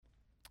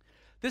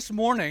This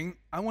morning,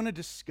 I want to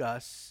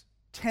discuss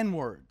 10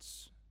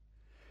 words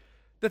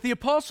that the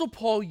Apostle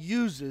Paul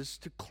uses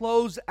to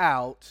close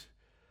out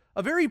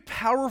a very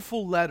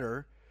powerful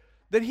letter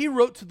that he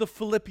wrote to the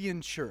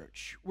Philippian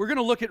church. We're going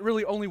to look at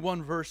really only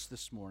one verse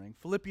this morning,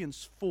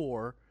 Philippians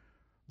 4,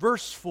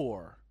 verse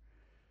 4.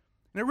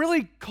 And it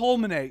really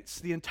culminates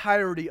the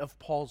entirety of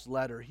Paul's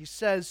letter. He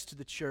says to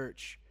the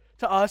church,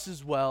 to us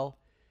as well,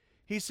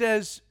 he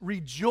says,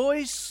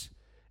 "Rejoice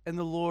in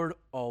the Lord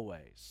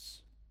always."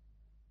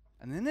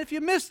 And then if you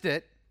missed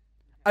it,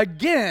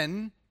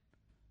 again,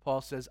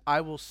 Paul says,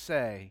 "I will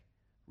say,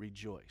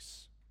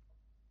 rejoice."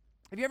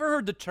 Have you ever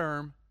heard the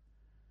term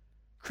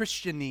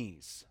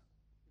Christianese?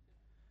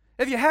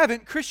 If you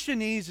haven't,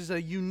 Christianese is a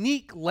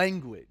unique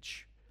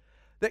language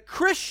that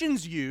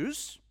Christians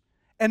use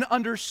and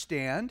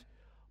understand,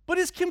 but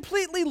is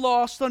completely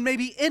lost on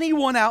maybe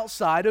anyone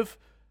outside of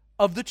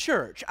the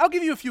church. I'll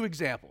give you a few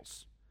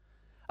examples.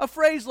 A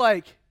phrase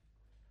like,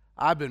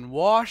 "I've been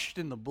washed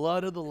in the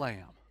blood of the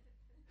Lamb."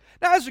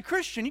 Now, as a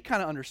Christian, you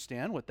kind of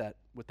understand what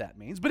that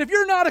means. But if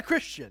you're not a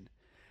Christian,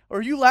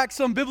 or you lack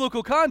some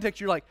biblical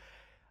context, you're like,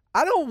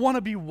 I don't want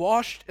to be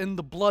washed in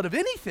the blood of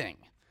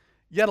anything,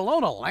 yet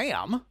alone a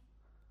lamb.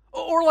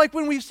 Or like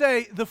when we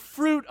say the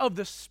fruit of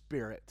the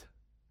Spirit.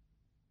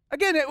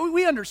 Again,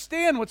 we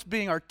understand what's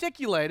being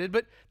articulated,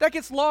 but that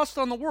gets lost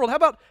on the world. How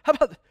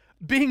about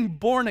being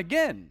born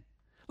again?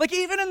 Like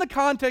even in the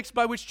context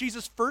by which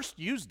Jesus first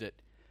used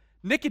it,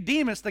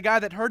 Nicodemus, the guy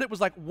that heard it,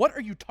 was like, "What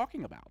are you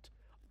talking about?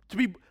 To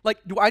be like,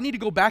 do I need to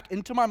go back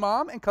into my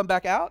mom and come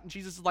back out?" And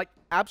Jesus is like,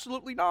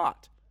 "Absolutely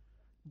not."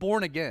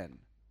 Born again,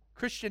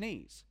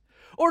 Christianese.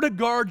 Or to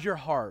guard your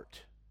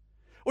heart.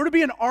 Or to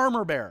be an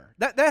armor bearer.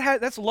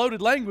 That's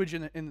loaded language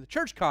in the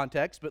church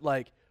context, but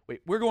like,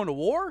 wait, we're going to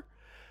war?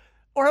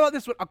 Or how about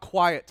this one, a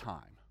quiet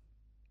time?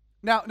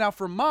 Now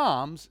for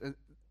moms,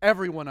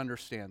 everyone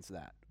understands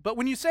that. But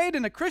when you say it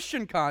in a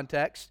Christian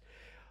context,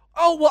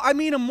 oh, well, I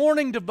mean a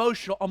morning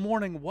devotional. A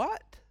morning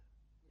what?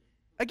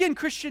 Again,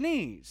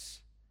 Christianese.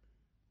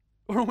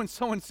 Or when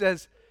someone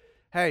says,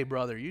 "Hey,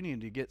 brother, you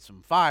need to get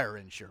some fire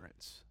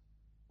insurance."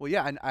 Well,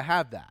 yeah, I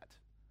have that.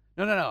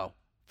 No.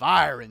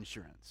 Fire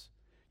insurance.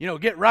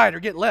 Get right or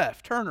get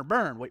left, turn or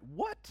burn. Wait,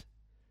 what?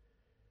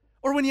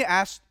 Or when you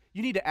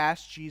need to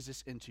ask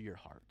Jesus into your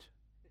heart.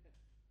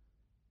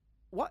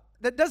 What?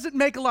 That doesn't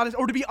make a lot of sense.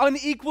 Or to be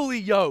unequally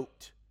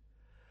yoked.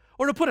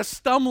 Or to put a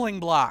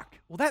stumbling block.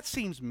 Well, that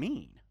seems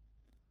mean.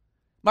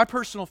 My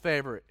personal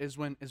favorite is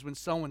when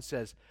someone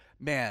says,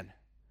 "Man,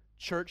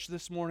 church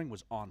this morning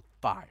was on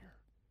fire."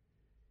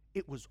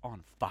 It was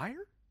on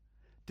fire?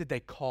 Did they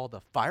call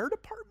the fire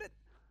department?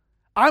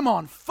 I'm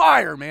on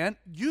fire, man.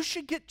 You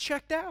should get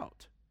checked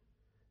out.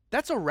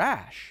 That's a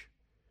rash.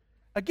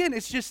 Again,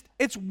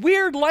 it's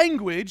weird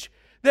language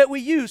that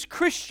we use,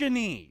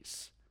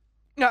 Christianese.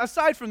 Now,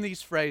 aside from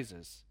these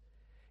phrases,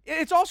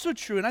 it's also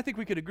true, and I think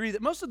we could agree,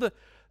 that most of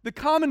the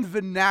common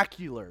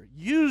vernacular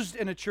used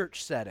in a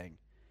church setting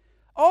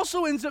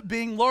also ends up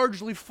being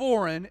largely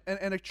foreign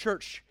in a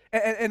church,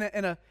 in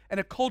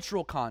a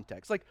cultural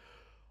context. Like,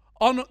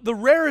 on the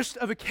rarest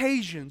of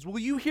occasions, will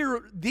you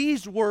hear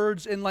these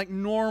words in like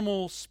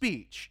normal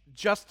speech?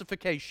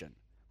 Justification.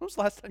 When was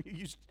the last time you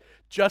used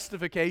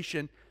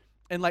justification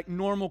in like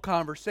normal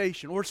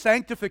conversation? Or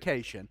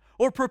sanctification,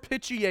 or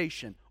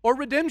propitiation, or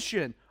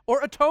redemption,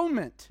 or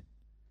atonement?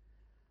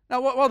 Now,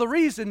 while the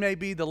reason may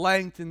be the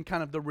length and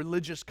kind of the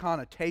religious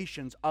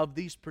connotations of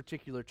these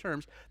particular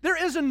terms,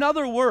 there is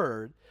another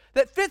word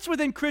that fits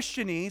within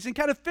Christianese and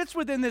kind of fits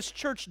within this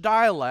church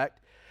dialect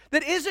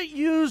that isn't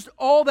used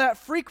all that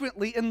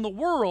frequently in the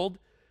world.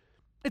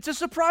 It's a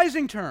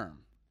surprising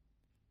term.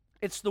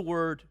 It's the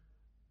word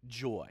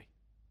joy.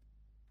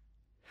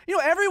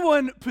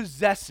 Everyone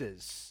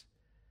possesses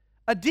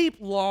a deep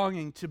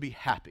longing to be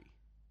happy.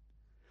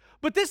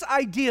 But this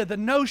idea, the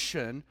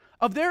notion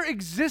of there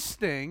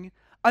existing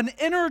an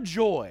inner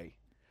joy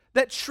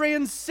that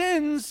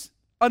transcends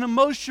an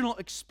emotional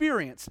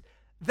experience,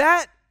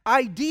 that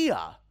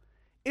idea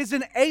is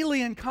an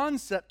alien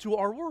concept to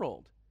our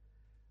world.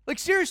 Like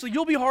seriously,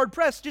 you'll be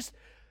hard-pressed. Just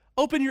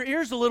open your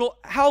ears a little.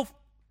 How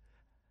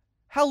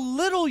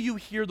little you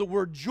hear the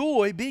word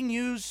joy being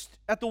used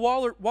at the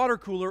water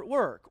cooler at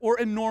work or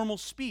in normal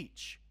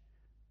speech.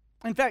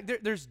 In fact,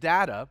 there's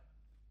data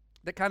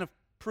that kind of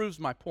proves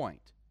my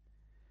point.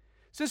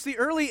 Since the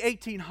early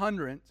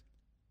 1800s,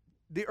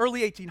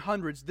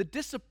 the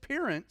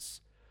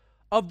disappearance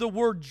of the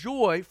word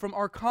joy from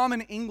our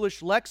common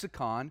English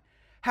lexicon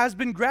has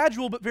been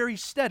gradual but very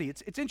steady.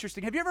 It's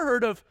interesting. Have you ever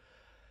heard of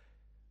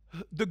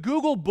the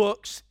Google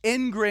Books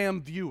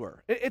Ngram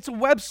Viewer? It's a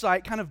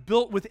website kind of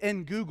built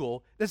within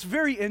Google that's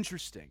very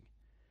interesting.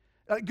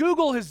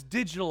 Google has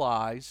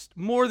digitalized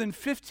more than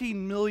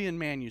 15 million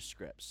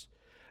manuscripts,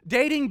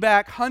 dating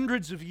back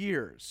hundreds of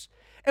years.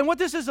 And what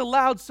this has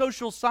allowed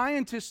social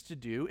scientists to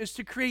do is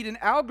to create an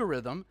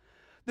algorithm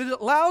that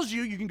allows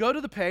you can go to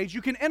the page,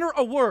 you can enter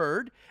a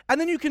word, and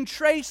then you can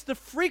trace the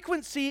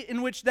frequency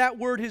in which that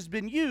word has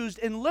been used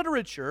in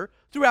literature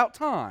throughout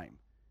time.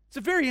 It's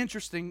a very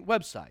interesting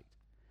website.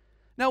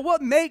 Now,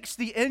 what makes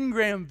the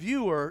Ngram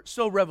Viewer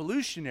so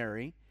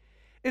revolutionary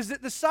is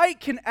that the site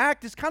can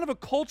act as kind of a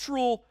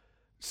cultural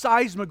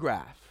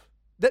seismograph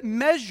that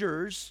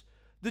measures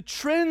the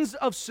trends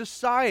of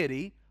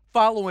society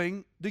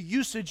following the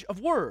usage of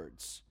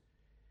words.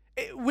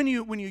 When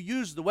you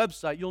use the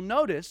website, you'll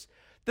notice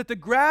that the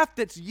graph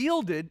that's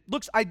yielded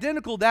looks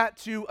identical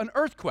to an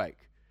earthquake.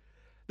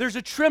 There's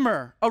a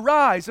tremor, a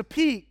rise, a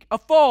peak, a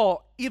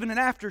fall, even an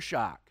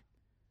aftershock.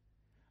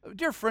 A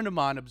dear friend of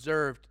mine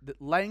observed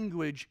that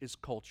language is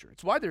culture.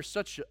 It's why there's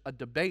such a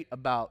debate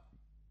about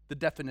the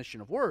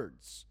definition of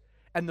words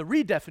and the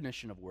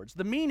redefinition of words,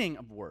 the meaning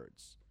of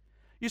words.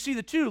 You see,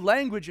 the two,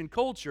 language and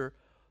culture,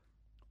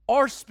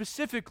 are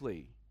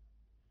specifically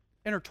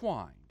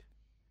intertwined.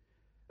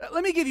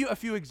 Let me give you a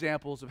few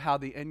examples of how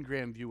the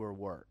Ngram Viewer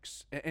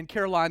works. And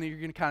Carolina, you're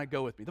going to kind of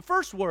go with me. The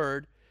first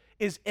word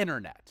is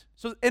internet.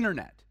 So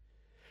internet.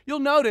 You'll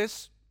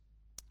notice,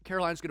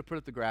 Carolina's going to put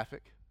up the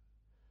graphic.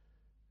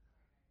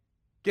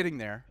 Getting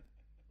there.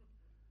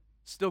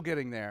 Still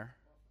getting there.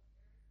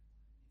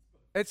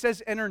 It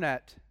says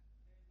internet.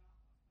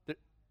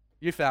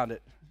 You found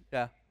it.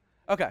 Yeah.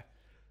 Okay.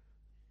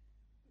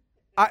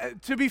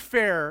 To be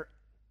fair,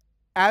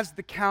 as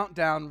the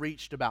countdown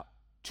reached about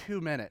 2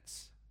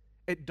 minutes,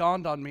 it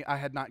dawned on me I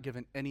had not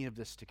given any of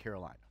this to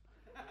Carolina.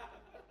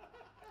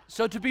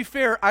 So to be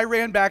fair, I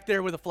ran back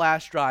there with a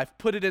flash drive,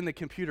 put it in the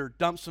computer,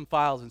 dumped some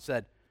files, and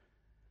said,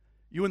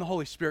 you and the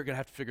Holy Spirit are going to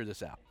have to figure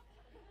this out.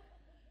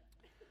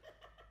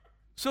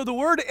 So the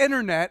word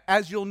internet,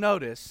 as you'll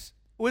notice,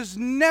 was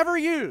never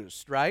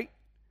used, right?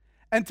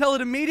 Until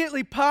it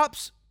immediately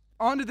pops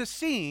onto the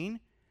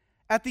scene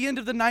at the end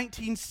of the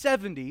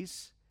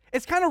 1970s.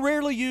 It's kind of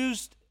rarely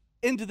used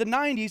into the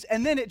 90s,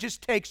 and then it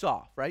just takes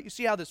off, right? You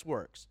see how this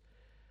works.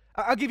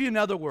 I'll give you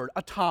another word,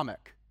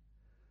 atomic.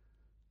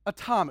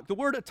 Atomic. The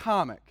word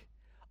atomic,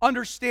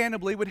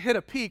 understandably, would hit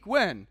a peak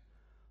when?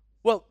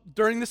 Well,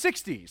 during the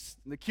 60s,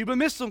 the Cuban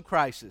Missile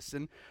Crisis,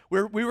 and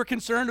we were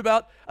concerned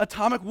about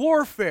atomic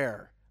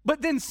warfare.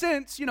 But then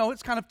since,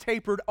 it's kind of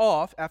tapered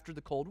off after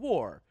the Cold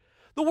War.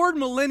 The word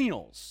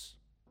millennials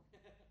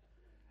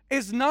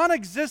is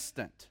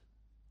non-existent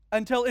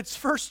until its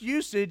first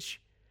usage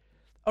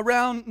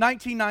around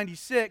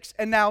 1996,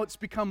 and now it's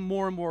become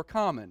more and more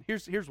common.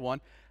 Here's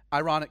one,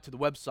 ironic to the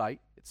website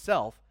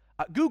itself,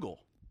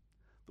 Google.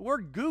 The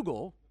word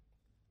Google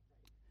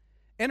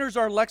enters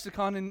our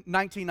lexicon in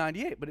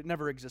 1998, but it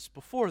never exists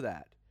before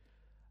that.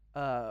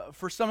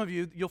 For some of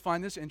you, you'll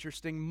find this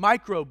interesting.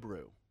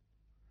 Microbrew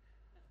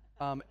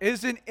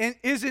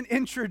isn't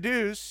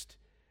introduced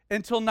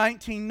until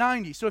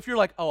 1990. So if you're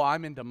like, oh,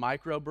 I'm into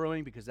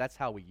microbrewing because that's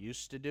how we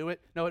used to do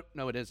it.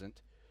 No, it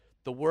isn't.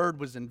 The word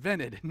was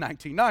invented in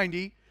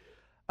 1990,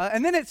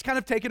 and then it's kind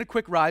of taken a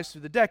quick rise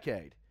through the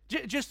decade.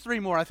 Just three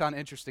more I found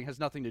interesting. Has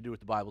nothing to do with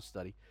the Bible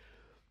study.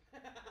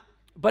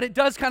 But it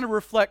does kind of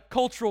reflect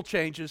cultural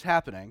changes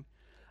happening.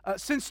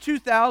 Since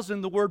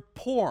 2000, the word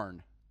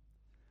porn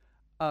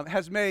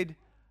has made,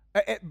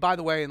 by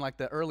the way, in like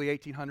the early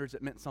 1800s,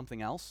 it meant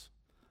something else.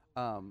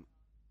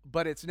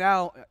 But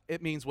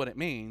it means what it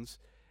means.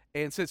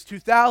 And since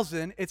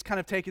 2000, it's kind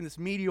of taken this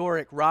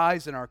meteoric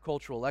rise in our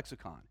cultural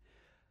lexicon.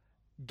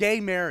 Gay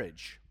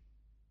marriage.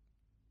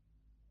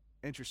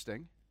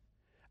 Interesting.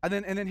 And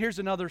then here's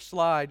another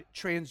slide,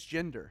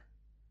 transgender.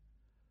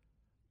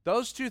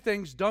 Those two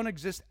things don't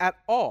exist at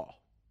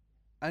all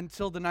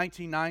until the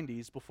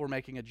 1990s before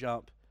making a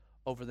jump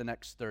over the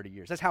next 30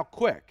 years. That's how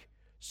quick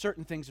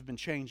certain things have been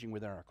changing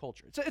within our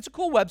culture. It's a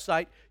cool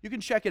website. You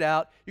can check it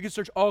out. You can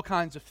search all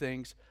kinds of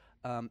things.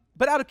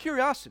 But out of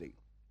curiosity,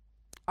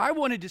 I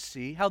wanted to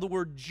see how the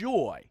word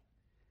joy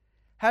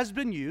has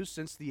been used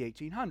since the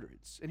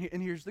 1800s.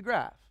 And here's the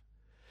graph.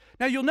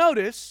 Now you'll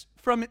notice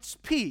from its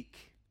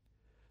peak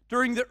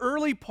during the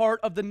early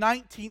part of the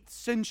 19th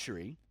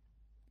century,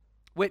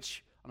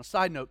 which, on a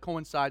side note,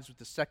 coincides with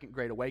the Second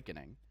Great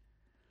Awakening,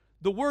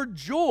 the word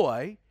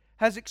joy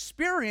has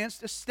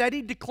experienced a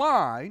steady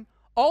decline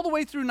all the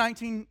way through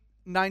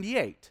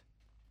 1998.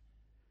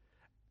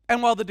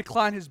 And while the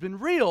decline has been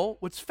real,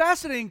 what's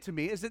fascinating to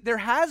me is that there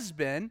has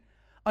been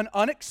an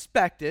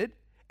unexpected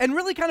and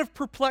really kind of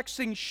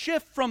perplexing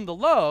shift from the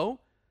low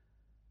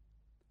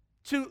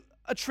to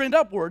a trend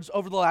upwards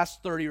over the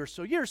last 30 or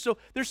so years. So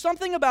there's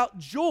something about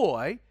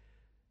joy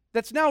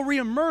that's now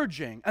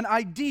reemerging, an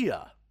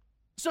idea.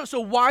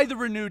 So why the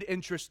renewed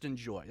interest in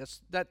joy?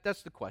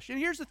 That's the question.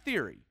 Here's the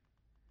theory.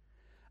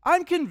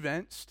 I'm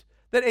convinced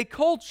that a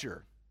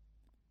culture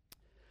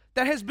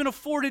that has been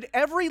afforded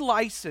every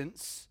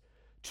license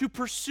to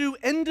pursue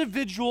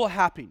individual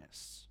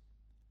happiness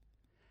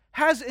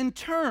has in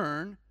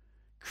turn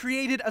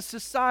created a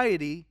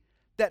society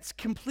that's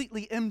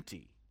completely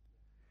empty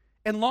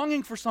and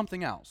longing for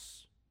something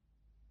else.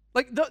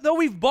 Like, though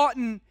we've bought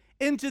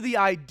into the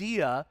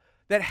idea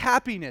that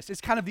happiness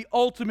is kind of the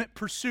ultimate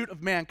pursuit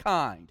of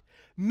mankind,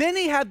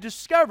 many have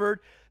discovered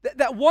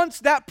that once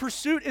that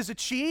pursuit is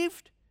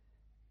achieved,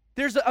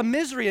 there's a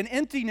misery, an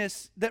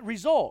emptiness that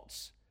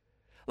results.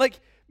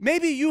 Like,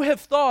 maybe you have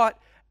thought,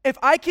 if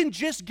I can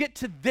just get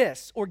to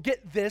this or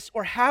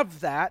have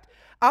that,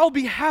 I'll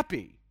be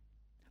happy.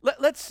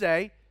 Let's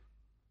say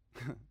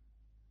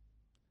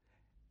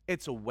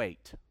it's a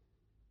weight.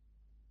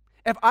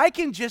 If I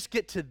can just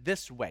get to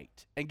this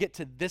weight and get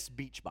to this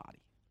beach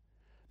body,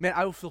 man,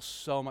 I will feel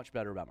so much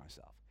better about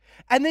myself.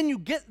 And then you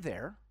get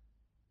there,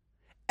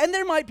 and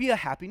there might be a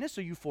happiness,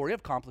 a euphoria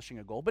of accomplishing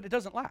a goal, but it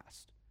doesn't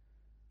last.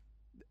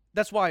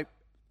 That's why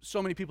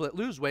so many people that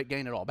lose weight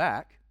gain it all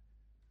back,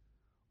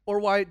 or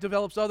why it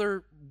develops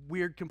other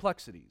weird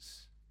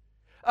complexities.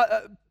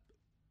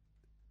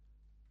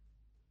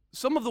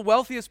 Some of the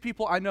wealthiest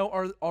people I know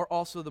are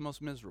also the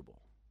most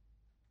miserable.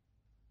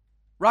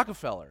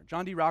 Rockefeller,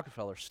 John D.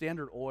 Rockefeller,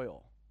 Standard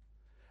Oil.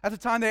 At the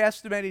time, they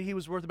estimated he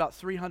was worth about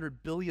 $300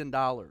 billion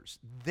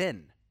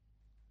then,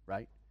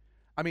 right?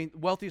 I mean,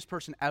 wealthiest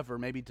person ever,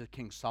 maybe to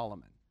King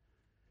Solomon.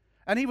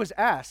 And he was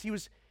asked, he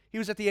was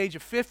at the age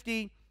of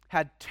 50,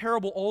 had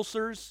terrible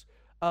ulcers,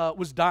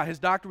 his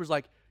doctor was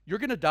like, you're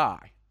going to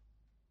die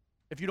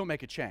if you don't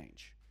make a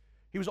change.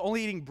 He was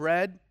only eating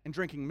bread and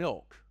drinking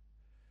milk.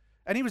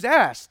 And he was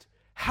asked,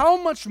 how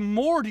much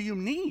more do you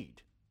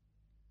need?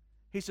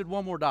 He said,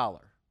 $1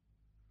 more.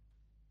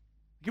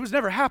 He was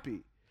never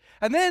happy.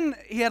 And then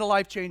he had a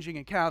life-changing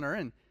encounter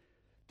and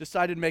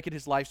decided to make it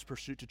his life's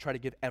pursuit to try to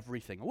give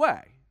everything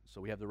away.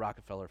 So we have the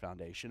Rockefeller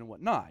Foundation and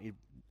whatnot. He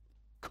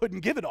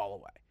couldn't give it all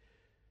away.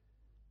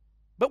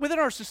 But within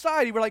our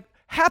society, we're like,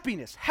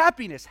 happiness,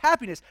 happiness,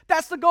 happiness.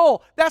 That's the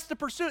goal. That's the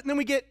pursuit. And then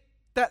we get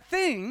that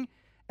thing,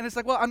 and it's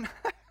like, well, I'm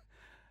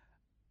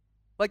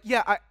like,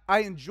 yeah, I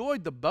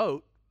enjoyed the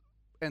boat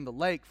and the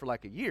lake for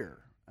like a year,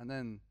 and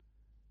then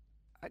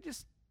I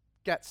just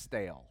got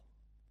stale.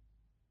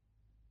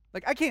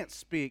 Like, I can't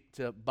speak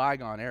to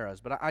bygone eras,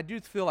 but I do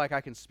feel like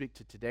I can speak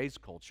to today's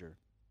culture,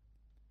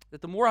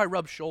 that the more I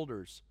rub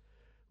shoulders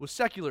with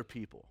secular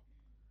people,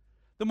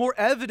 the more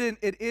evident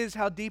it is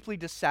how deeply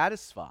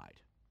dissatisfied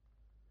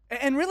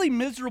and really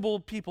miserable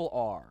people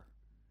are.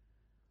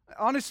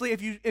 Honestly,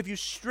 if you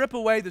strip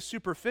away the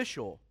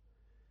superficial,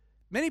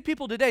 many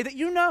people today that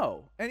you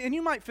know, and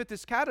you might fit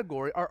this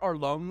category, are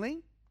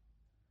lonely,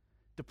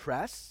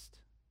 depressed,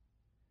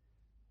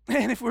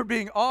 and if we're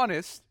being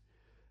honest,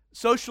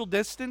 social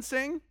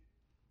distancing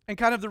and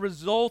kind of the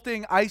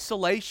resulting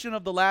isolation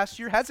of the last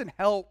year hasn't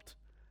helped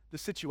the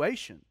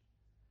situation.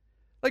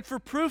 Like, for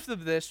proof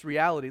of this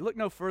reality, look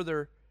no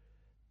further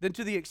than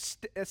to the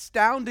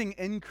astounding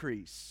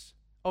increase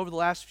over the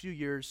last few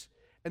years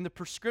in the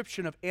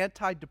prescription of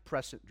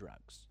antidepressant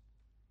drugs.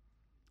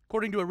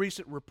 According to a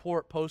recent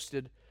report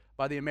posted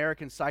by the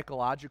American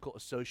Psychological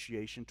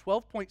Association,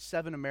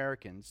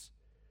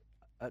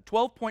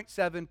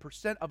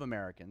 12.7% of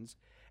Americans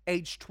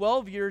aged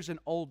 12 years and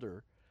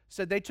older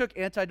said they took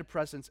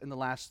antidepressants in the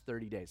last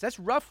 30 days. That's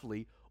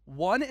roughly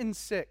 1 in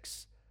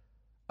 6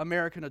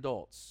 American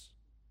adults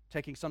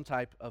taking some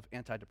type of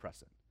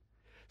antidepressant.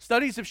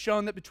 Studies have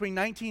shown that between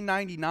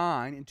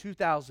 1999 and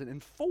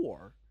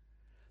 2004,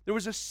 there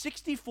was a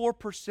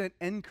 64%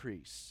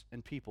 increase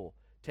in people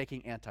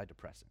taking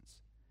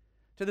antidepressants.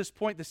 To this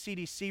point, the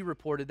CDC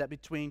reported that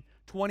between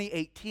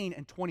 2018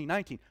 and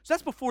 2019, so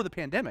that's before the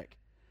pandemic,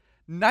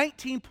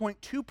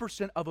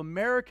 19.2% of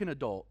American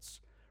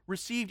adults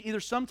received either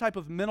some type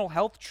of mental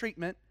health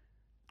treatment,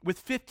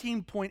 with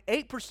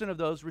 15.8% of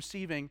those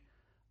receiving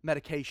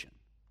medication.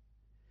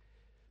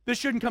 This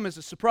shouldn't come as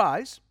a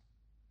surprise,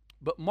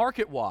 but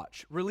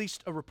MarketWatch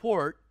released a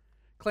report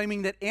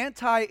claiming that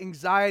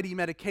anti-anxiety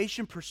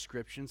medication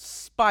prescriptions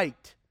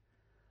spiked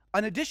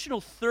an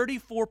additional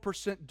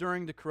 34%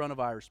 during the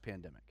coronavirus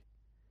pandemic.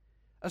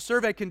 A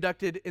survey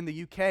conducted in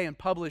the UK and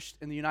published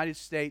in the United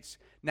States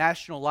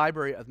National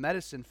Library of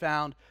Medicine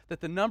found that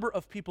the number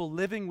of people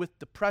living with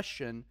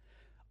depression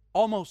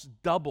almost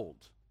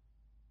doubled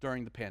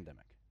during the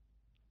pandemic.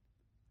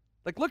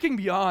 Like, looking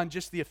beyond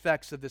just the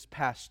effects of this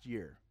past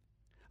year,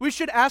 we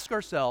should ask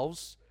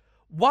ourselves,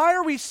 why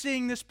are we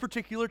seeing this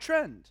particular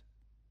trend?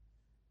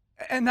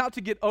 And not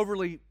to get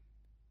overly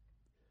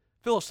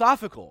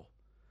philosophical,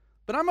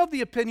 but I'm of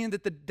the opinion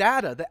that the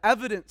data, the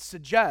evidence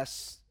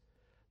suggests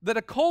that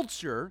a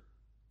culture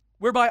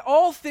whereby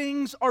all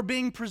things are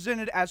being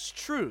presented as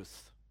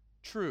truth,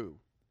 true,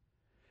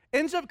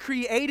 ends up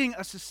creating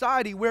a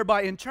society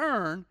whereby in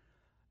turn,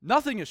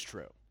 nothing is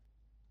true.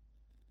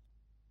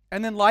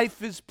 And then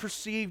life is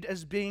perceived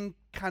as being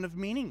kind of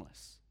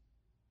meaningless.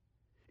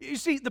 You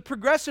see, the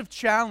progressive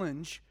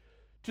challenge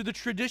to the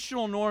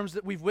traditional norms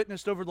that we've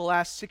witnessed over the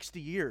last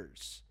 60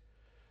 years,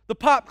 the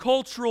pop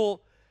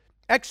cultural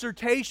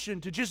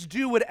exhortation to just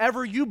do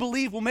whatever you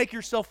believe will make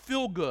yourself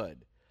feel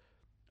good,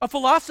 a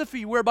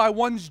philosophy whereby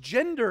one's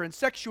gender and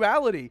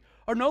sexuality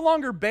are no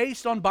longer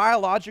based on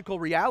biological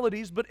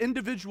realities but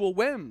individual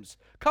whims,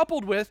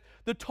 coupled with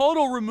the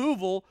total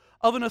removal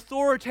of an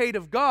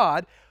authoritative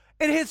God,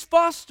 it has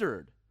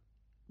fostered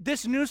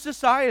this new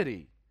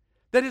society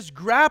that is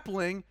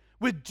grappling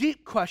with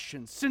deep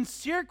questions,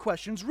 sincere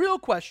questions, real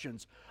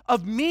questions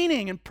of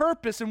meaning and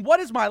purpose and what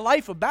is my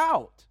life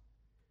about?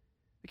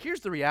 Like,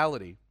 here's the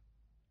reality.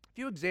 If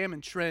you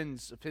examine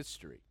trends of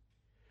history,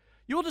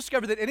 you will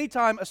discover that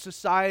anytime a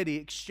society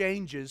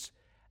exchanges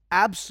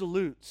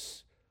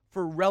absolutes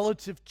for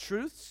relative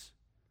truths,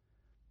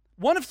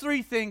 one of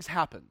three things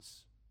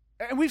happens.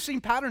 And we've seen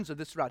patterns of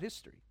this throughout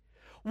history.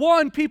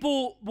 One,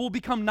 people will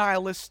become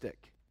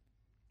nihilistic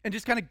and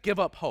just kind of give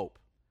up hope,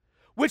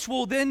 which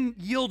will then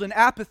yield an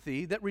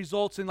apathy that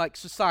results in like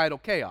societal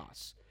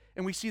chaos.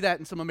 And we see that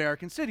in some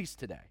American cities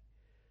today.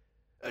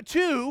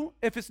 Two,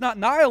 if it's not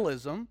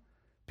nihilism,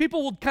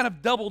 people will kind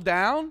of double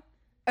down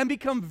and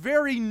become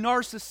very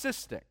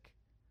narcissistic,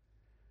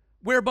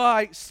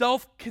 whereby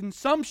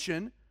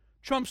self-consumption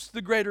trumps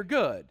the greater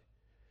good.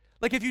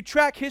 Like if you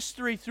track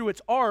history through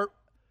its art,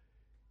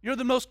 you know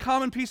the most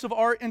common piece of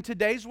art in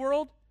today's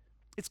world?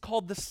 It's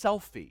called the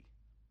selfie.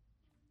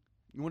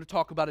 You want to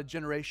talk about a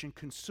generation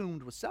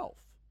consumed with self.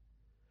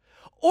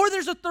 Or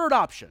there's a third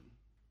option.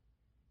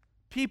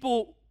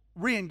 People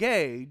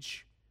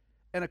re-engage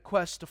in a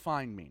quest to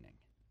find meaning.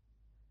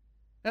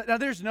 Now,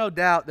 there's no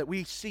doubt that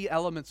we see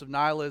elements of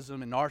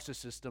nihilism and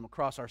narcissism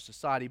across our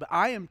society, but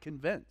I am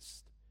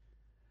convinced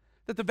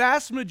that the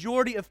vast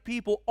majority of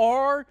people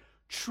are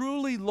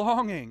truly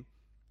longing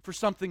for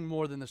something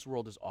more than this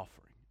world is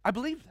offering. I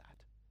believe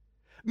that.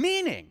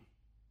 Meaning,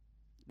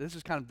 this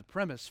is kind of the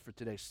premise for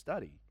today's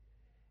study,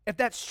 if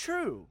that's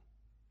true,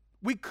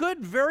 we could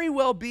very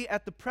well be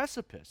at the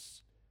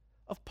precipice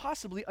of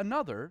possibly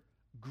another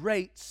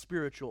great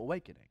spiritual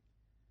awakening.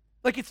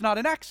 Like it's not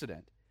an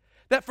accident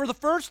that for the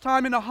first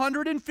time in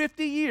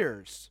 150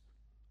 years,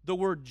 the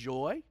word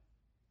joy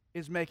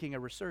is making a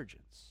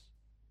resurgence.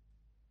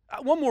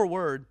 One more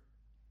word,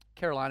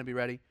 Carolina, be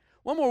ready.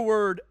 One more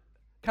word,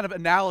 kind of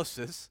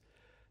analysis,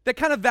 that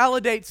kind of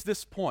validates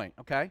this point,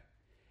 okay?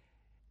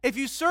 If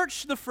you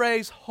search the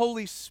phrase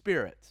Holy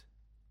Spirit,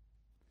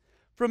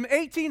 from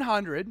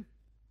 1800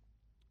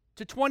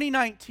 to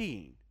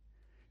 2019,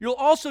 you'll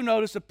also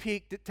notice a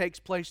peak that takes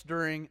place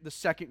during the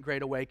Second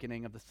Great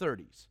Awakening of the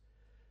 30s.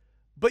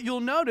 But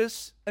you'll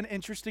notice an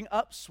interesting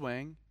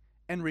upswing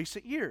in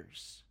recent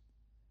years.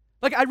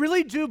 Like, I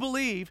really do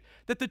believe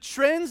that the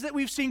trends that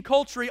we've seen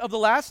culturally of the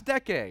last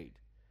decade,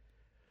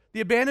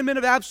 the abandonment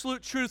of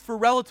absolute truth for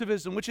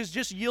relativism, which is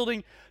just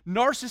yielding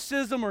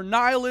narcissism or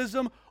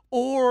nihilism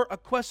or a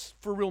quest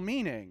for real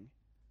meaning,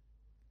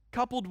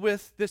 coupled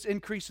with this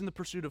increase in the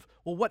pursuit of,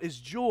 well, what is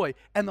joy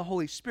and the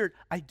Holy Spirit,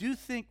 I do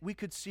think we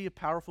could see a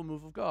powerful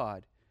move of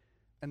God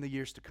in the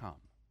years to come.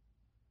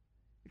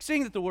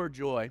 Seeing that the word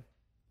joy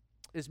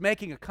is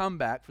making a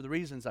comeback for the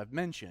reasons I've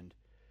mentioned,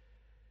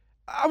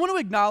 I want to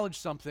acknowledge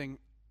something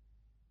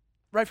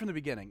right from the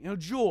beginning. You know,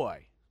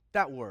 joy,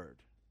 that word.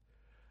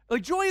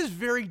 Like, joy is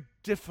very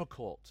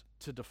difficult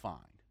to define.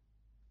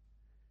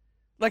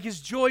 Like,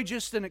 is joy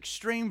just an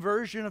extreme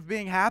version of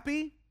being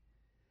happy?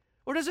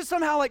 Or does it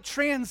somehow, like,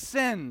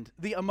 transcend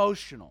the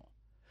emotional?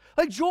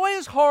 Like, joy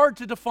is hard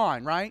to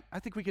define, right? I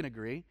think we can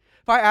agree.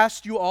 If I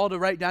asked you all to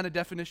write down a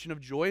definition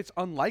of joy, it's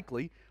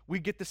unlikely we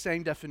get the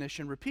same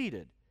definition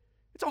repeated.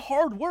 It's a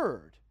hard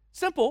word.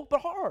 Simple,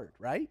 but hard,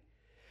 right?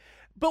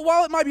 But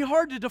while it might be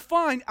hard to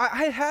define,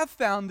 I have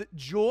found that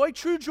joy,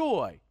 true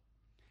joy,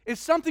 is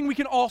something we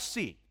can all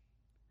see.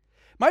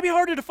 Might be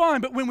hard to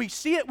define, but when we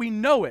see it, we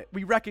know it,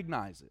 we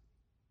recognize it.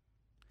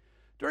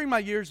 During my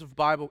years of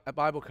at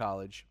Bible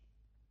college,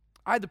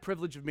 I had the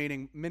privilege of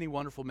meeting many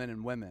wonderful men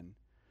and women,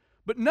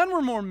 but none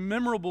were more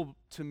memorable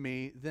to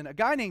me than a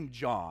guy named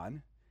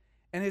John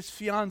and his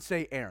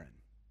fiancée, Erin.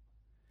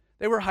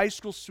 They were high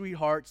school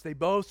sweethearts. They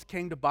both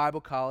came to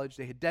Bible college.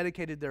 They had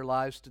dedicated their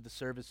lives to the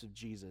service of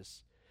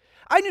Jesus.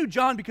 I knew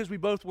John because we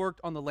both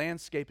worked on the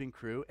landscaping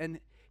crew, and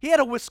he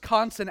had a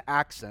Wisconsin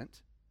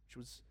accent, which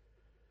was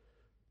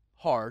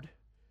hard.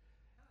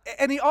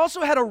 And he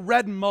also had a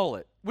red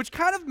mullet, which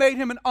kind of made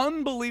him an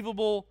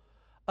unbelievable,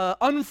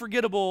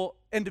 unforgettable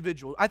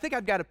individual. I think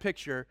I've got a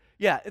picture.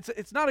 Yeah,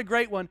 it's not a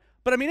great one,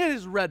 but I mean, it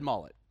is a red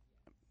mullet.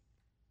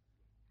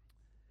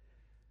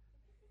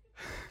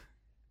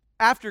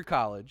 After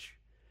college,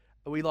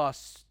 we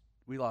lost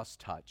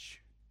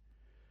touch.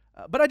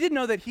 But I did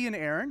know that he and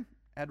Erin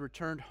had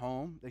returned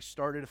home. They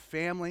started a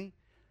family,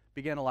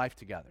 began a life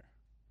together.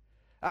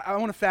 I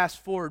want to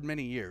fast forward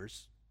many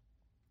years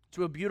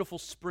to a beautiful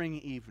spring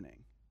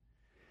evening.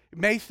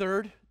 May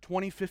 3rd,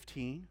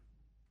 2015.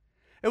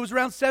 It was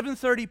around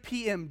 7:30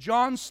 p.m.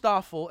 John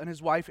Stoffel and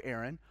his wife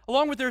Erin,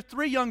 along with their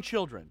 3 young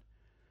children.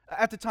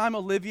 At the time,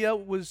 Olivia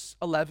was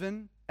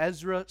 11,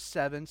 Ezra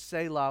 7,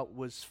 Selah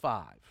was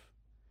 5.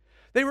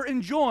 They were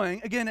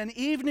enjoying, again, an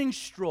evening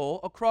stroll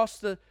across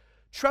the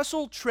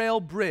Trestle Trail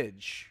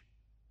Bridge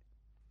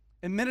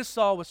in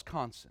Minnesota,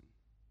 Wisconsin.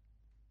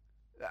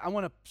 I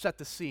want to set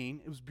the scene.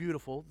 It was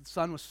beautiful. The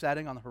sun was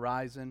setting on the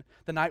horizon.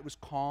 The night was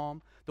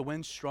calm. The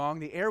wind strong.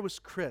 The air was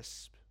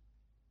crisp.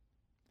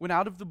 When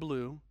out of the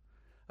blue,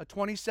 a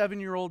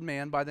 27-year-old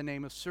man by the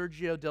name of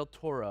Sergio Del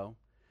Toro,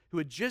 who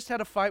had just had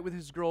a fight with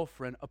his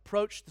girlfriend,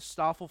 approached the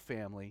Stoffel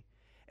family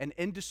and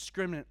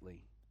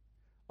indiscriminately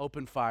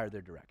opened fire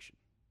their direction.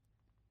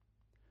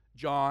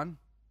 John,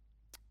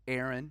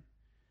 Erin,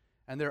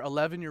 and their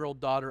 11-year-old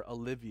daughter,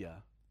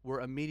 Olivia,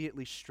 were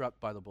immediately struck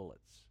by the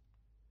bullets.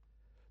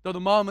 Though the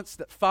moments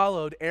that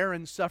followed,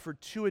 Erin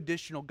suffered 2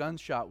 additional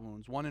gunshot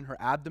wounds, one in her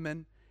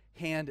abdomen,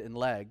 hand, and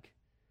leg.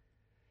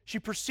 she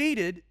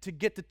proceeded to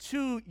get the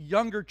two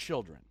younger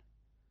children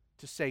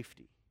to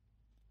safety.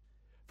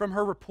 From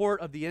her report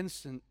of the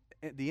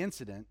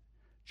incident,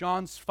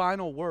 John's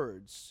final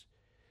words,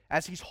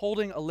 as he's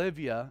holding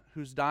Olivia,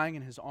 who's dying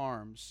in his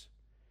arms,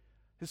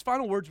 his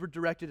final words were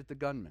directed at the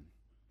gunman.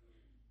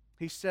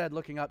 He said,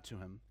 looking up to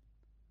him,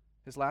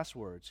 his last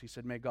words, he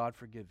said, "May God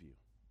forgive you."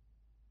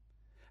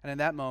 And in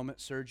that moment,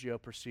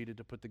 Sergio proceeded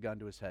to put the gun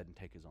to his head and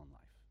take his own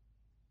life.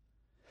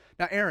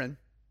 Now, Erin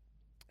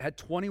had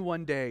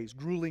 21 days,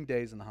 grueling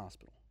days in the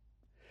hospital.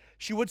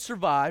 She would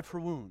survive her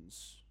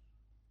wounds.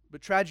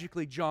 But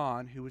tragically,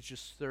 John, who was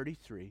just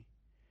 33,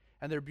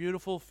 and their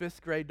beautiful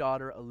 5th grade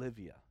daughter,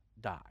 Olivia,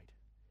 died.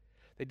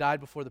 They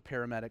died before the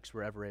paramedics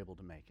were ever able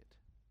to make it.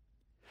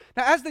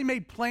 Now, as they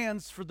made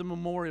plans for the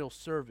memorial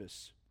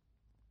service,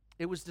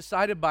 it was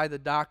decided by the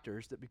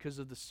doctors that because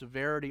of the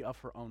severity of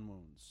her own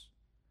wounds,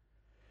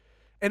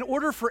 in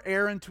order for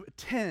Erin to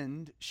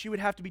attend, she would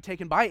have to be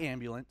taken by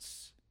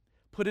ambulance,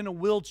 put in a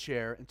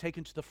wheelchair, and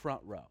taken to the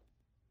front row.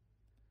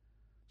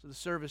 So the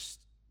service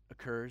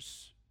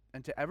occurs,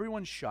 and to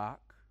everyone's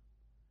shock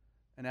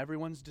and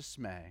everyone's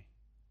dismay,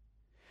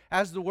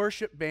 as the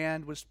worship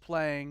band was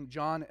playing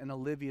John and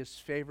Olivia's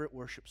favorite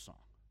worship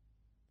song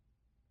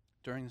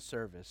during the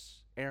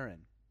service,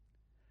 Erin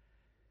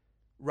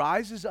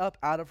rises up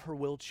out of her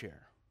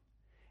wheelchair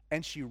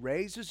and she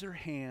raises her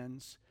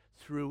hands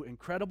through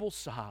incredible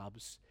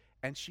sobs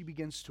and she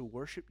begins to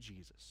worship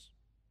Jesus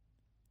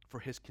for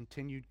his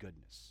continued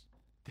goodness.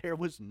 There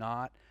was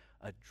not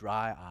a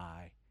dry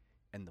eye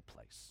in the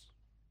place.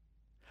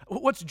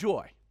 What's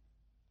joy?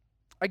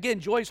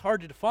 Again, joy is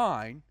hard to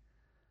define,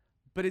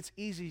 but it's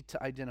easy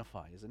to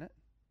identify, isn't it?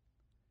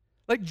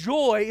 Like,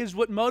 joy is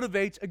what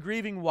motivates a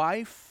grieving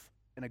wife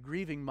and a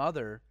grieving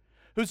mother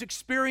who's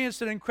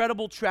experienced an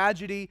incredible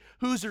tragedy,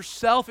 who's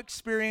herself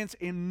experienced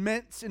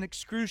immense and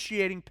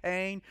excruciating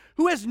pain,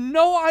 who has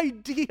no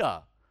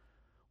idea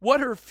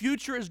what her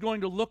future is going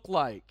to look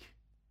like,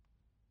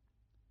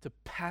 to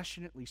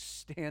passionately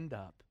stand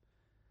up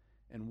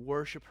and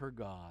worship her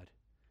God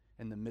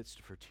in the midst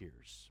of her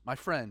tears. My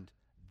friend,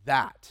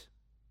 that's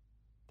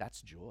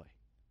joy.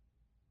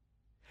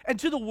 And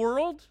to the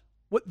world,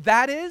 what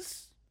that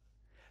is,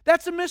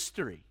 that's a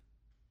mystery.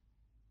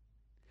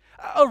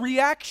 A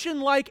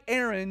reaction like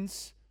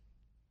Erin's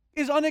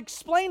is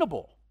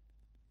unexplainable.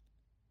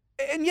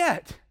 And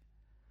yet,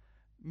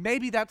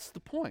 maybe that's the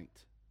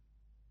point.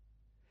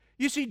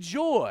 You see,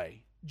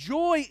 joy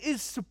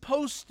is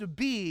supposed to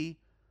be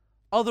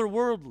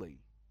otherworldly.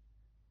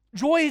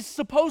 Joy is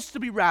supposed to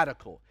be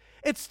radical.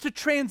 It's to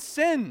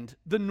transcend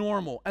the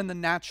normal and the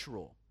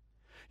natural.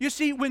 You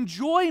see, when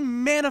joy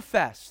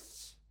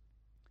manifests,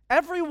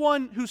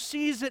 everyone who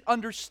sees it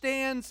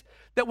understands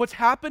that what's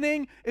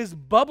happening is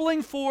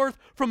bubbling forth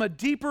from a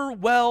deeper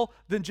well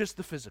than just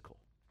the physical.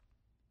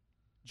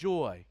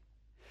 Joy,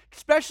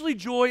 especially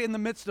joy in the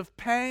midst of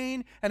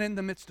pain and in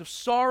the midst of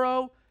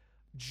sorrow,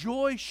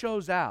 joy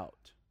shows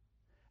out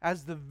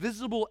as the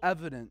visible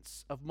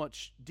evidence of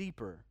much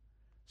deeper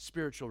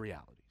spiritual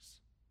realities.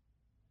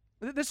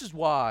 This is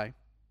why,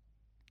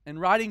 in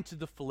writing to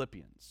the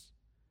Philippians,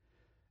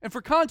 and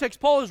for context,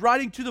 Paul is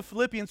writing to the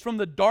Philippians from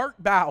the dark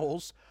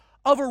bowels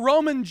of a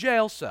Roman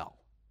jail cell.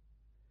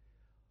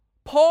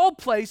 Paul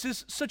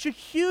places such a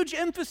huge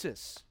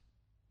emphasis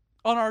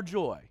on our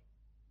joy.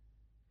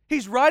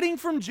 He's writing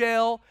from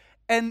jail,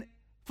 and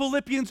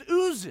Philippians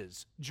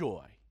oozes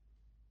joy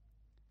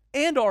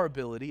and our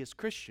ability as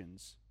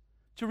Christians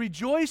to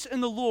rejoice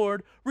in the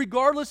Lord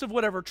regardless of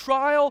whatever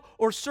trial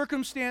or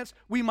circumstance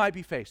we might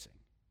be facing.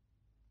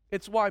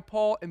 It's why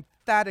Paul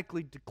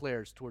emphatically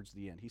declares towards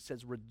the end. He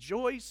says,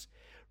 "Rejoice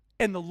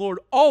in the Lord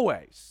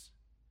always,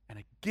 and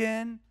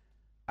again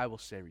I will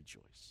say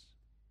rejoice."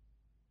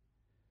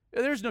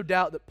 There's no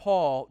doubt that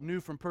Paul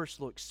knew from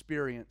personal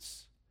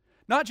experience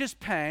not just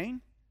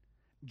pain,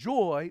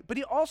 joy, but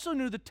he also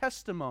knew the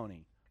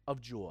testimony of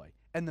joy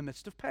in the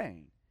midst of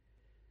pain.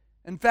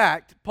 In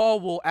fact, Paul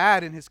will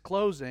add in his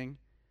closing,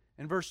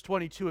 in verse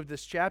 22 of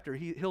this chapter,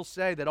 he'll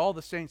say that all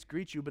the saints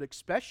greet you, but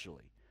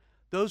especially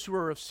those who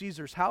are of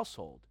Caesar's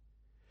household.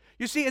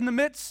 You see, in the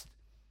midst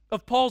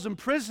of Paul's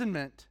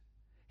imprisonment,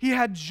 he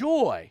had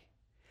joy.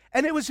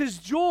 And it was his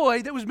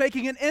joy that was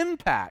making an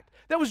impact,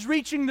 that was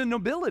reaching the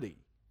nobility.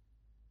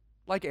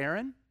 Like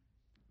Erin,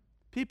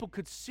 people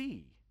could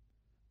see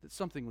that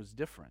something was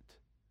different.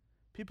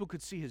 People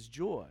could see his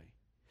joy.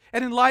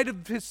 And in light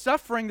of his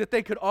suffering that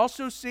they could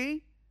also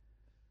see,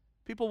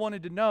 people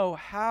wanted to know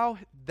how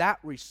that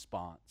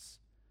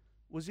response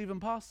was even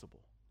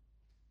possible.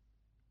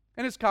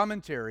 In his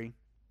commentary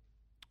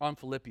on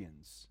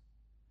Philippians,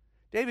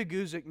 David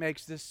Guzik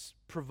makes this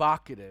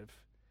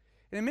provocative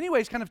and in many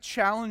ways kind of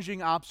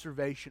challenging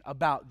observation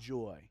about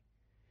joy.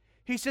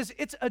 He says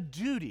it's a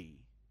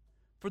duty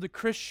for the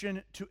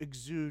Christian to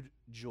exude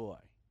joy.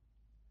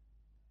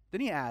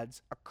 Then he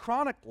adds, a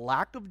chronic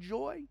lack of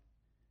joy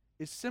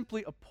is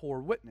simply a poor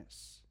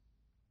witness.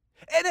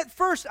 And at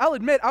first, I'll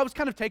admit, I was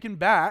kind of taken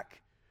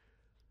back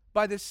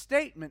by this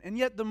statement, and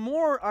yet the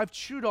more I've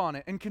chewed on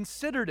it and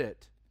considered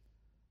it,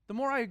 the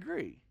more I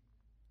agree.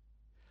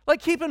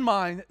 Like, keep in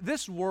mind,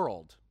 this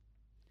world,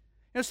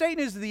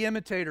 Satan is the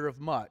imitator of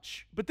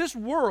much, but this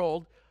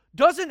world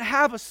doesn't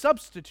have a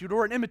substitute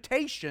or an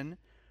imitation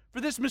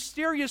for this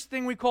mysterious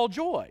thing we call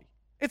joy.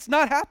 It's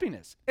not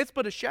happiness. It's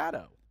but a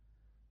shadow.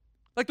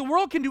 Like, the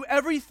world can do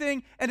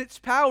everything in its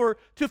power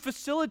to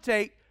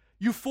facilitate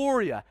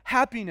euphoria,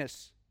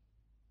 happiness,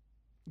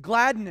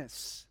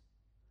 gladness.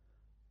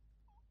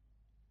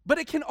 But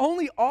it can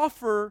only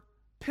offer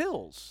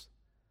pills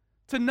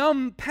to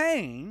numb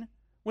pain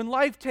when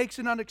life takes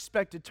an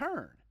unexpected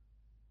turn.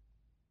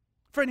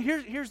 Friend,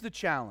 here's the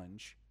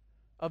challenge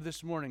of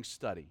this morning's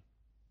study.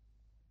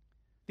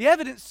 The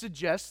evidence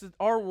suggests that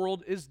our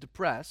world is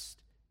depressed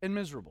and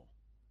miserable.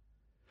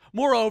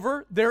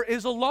 Moreover, there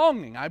is a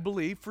longing, I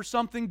believe, for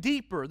something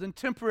deeper than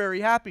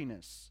temporary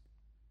happiness.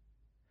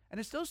 And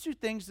it's those two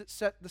things that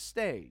set the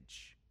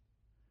stage.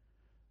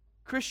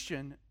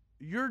 Christian,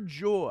 your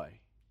joy,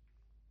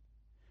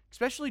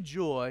 especially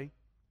joy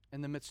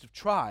in the midst of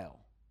trial,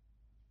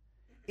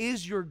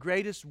 is your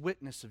greatest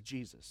witness of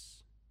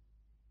Jesus.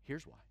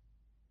 Here's why.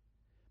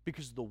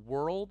 Because the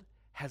world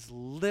has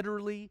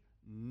literally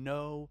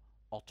no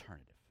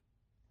alternative.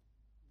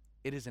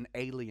 It is an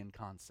alien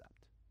concept.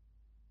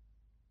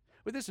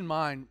 With this in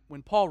mind,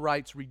 when Paul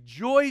writes,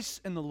 "Rejoice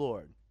in the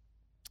Lord,"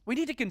 we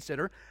need to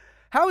consider,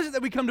 how is it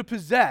that we come to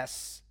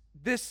possess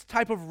this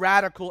type of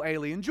radical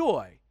alien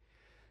joy?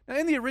 Now,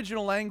 in the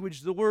original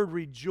language, the word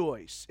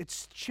rejoice,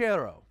 it's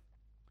chero,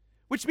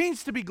 which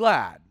means to be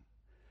glad.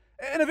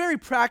 In a very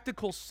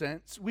practical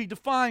sense, we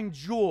define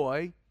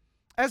joy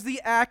as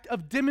the act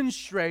of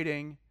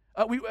demonstrating,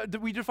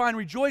 we define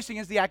rejoicing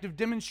as the act of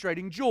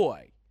demonstrating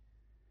joy.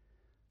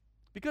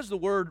 Because the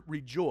word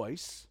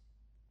rejoice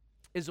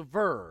is a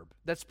verb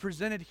that's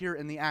presented here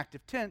in the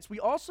active tense, we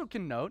also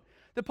can note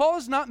that Paul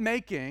is not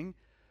making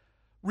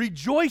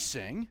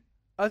rejoicing,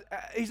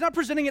 he's not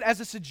presenting it as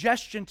a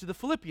suggestion to the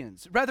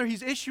Philippians. Rather,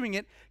 he's issuing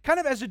it kind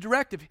of as a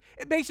directive.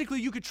 Basically,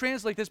 you could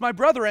translate this, my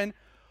brethren,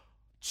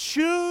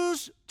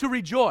 choose to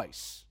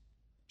rejoice.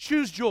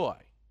 Choose joy.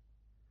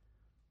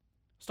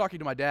 I was talking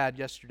to my dad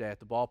yesterday at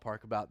the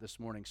ballpark about this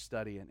morning's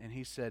study, and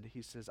he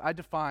says, I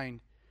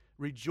define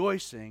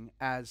rejoicing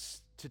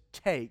as to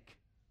take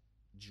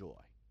joy.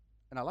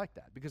 And I like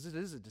that because it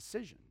is a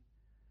decision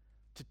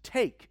to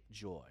take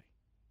joy.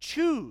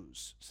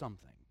 Choose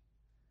something.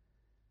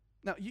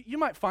 Now, you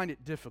might find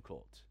it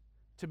difficult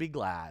to be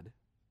glad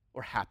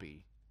or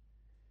happy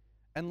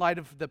in light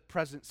of the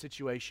present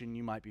situation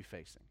you might be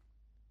facing.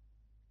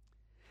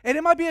 And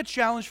it might be a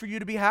challenge for you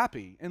to be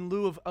happy in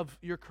lieu of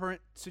your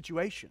current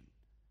situation,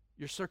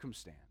 your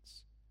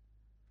circumstance.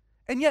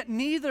 And yet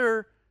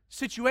neither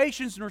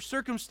situations nor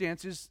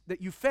circumstances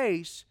that you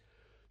face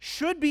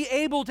should be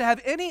able to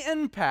have any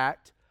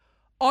impact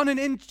on an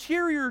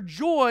interior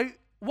joy.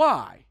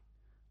 Why?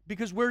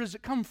 Because where does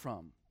it come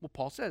from? Well,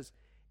 Paul says,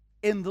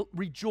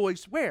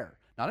 rejoice where?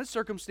 Not in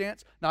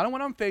circumstance, not in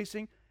what I'm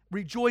facing.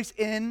 Rejoice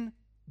in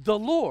the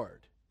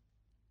Lord.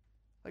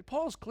 Like,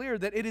 Paul's clear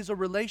that it is a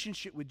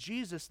relationship with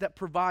Jesus that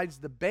provides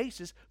the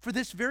basis for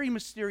this very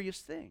mysterious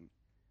thing.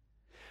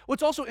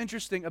 What's also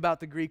interesting about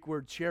the Greek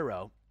word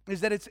chero is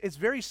that it's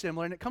very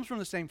similar, and it comes from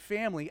the same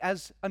family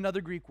as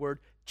another Greek word,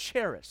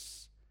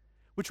 charis,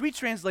 which we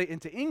translate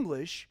into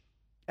English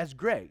as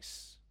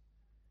grace.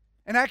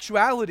 In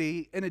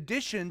actuality, in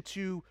addition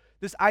to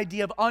this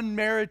idea of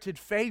unmerited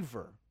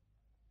favor,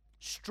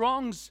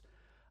 Strong's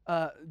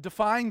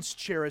defines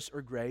charis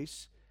or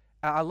grace.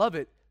 I love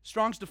it.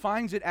 Strong's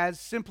defines it as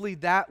simply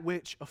that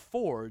which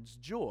affords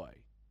joy.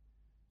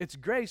 It's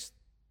grace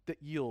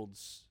that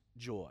yields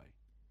joy.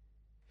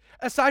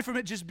 Aside from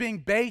it just being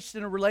based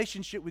in a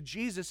relationship with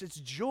Jesus, it's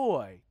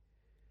joy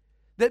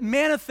that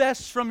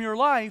manifests from your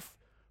life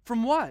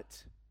from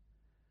what?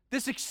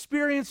 This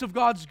experience of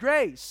God's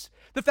grace.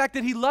 The fact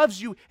that He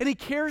loves you and He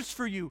cares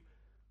for you.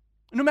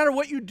 No matter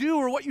what you do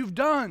or what you've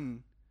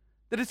done,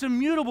 that it's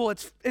immutable,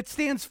 it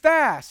stands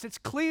fast, it's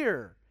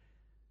clear.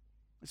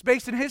 It's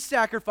based on His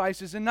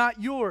sacrifices and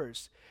not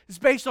yours. It's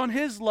based on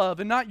His love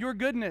and not your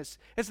goodness.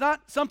 It's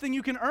not something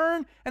you can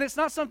earn, and it's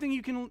not something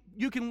you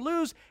can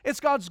lose. It's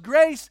God's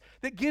grace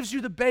that gives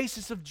you the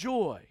basis of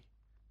joy.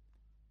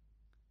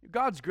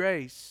 God's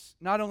grace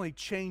not only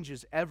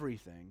changes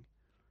everything,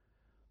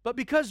 but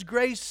because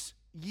grace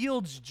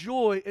yields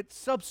joy, it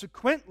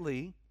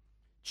subsequently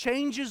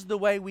changes the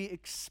way we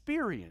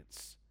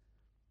experience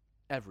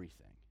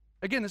everything.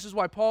 Again, this is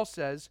why Paul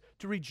says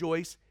to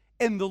rejoice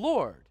in the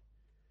Lord.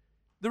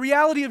 The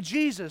reality of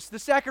Jesus, the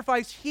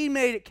sacrifice He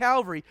made at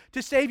Calvary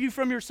to save you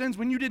from your sins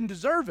when you didn't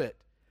deserve it,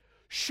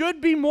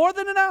 should be more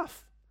than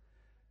enough.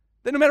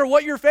 That no matter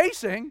what you're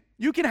facing,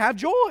 you can have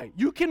joy.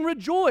 You can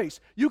rejoice.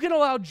 You can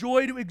allow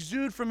joy to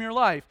exude from your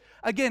life.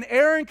 Again,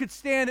 Aaron could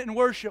stand and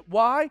worship.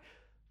 Why?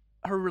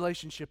 Her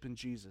relationship in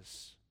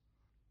Jesus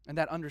and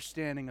that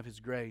understanding of His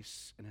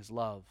grace and His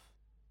love.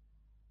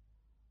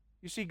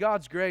 You see,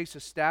 God's grace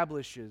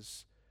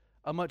establishes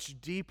a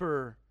much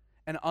deeper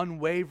and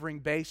unwavering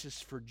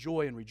basis for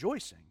joy and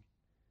rejoicing.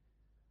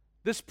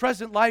 This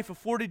present life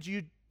afforded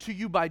to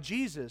you by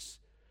Jesus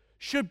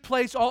should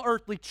place all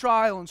earthly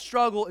trial and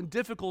struggle and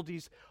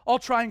difficulties, all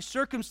trying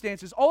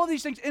circumstances, all of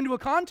these things into a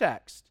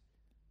context.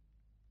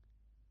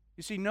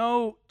 You see,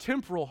 no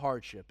temporal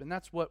hardship, and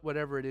that's what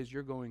whatever it is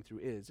you're going through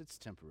is, it's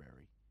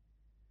temporary.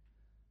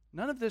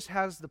 None of this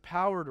has the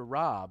power to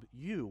rob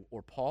you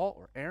or Paul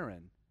or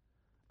Aaron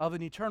of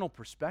an eternal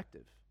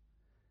perspective,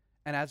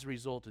 and as a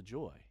result, a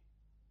joy.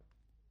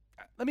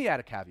 Let me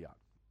add a caveat,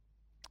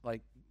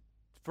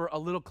 for a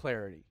little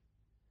clarity.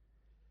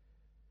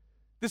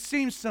 This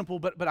seems simple,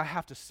 but I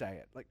have to say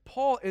it.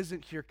 Paul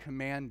isn't here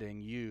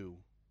commanding you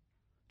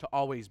to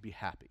always be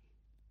happy.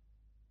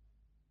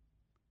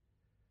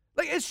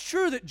 It's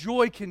true that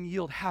joy can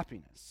yield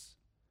happiness.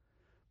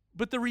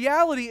 But the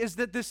reality is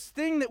that this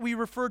thing that we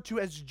refer to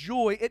as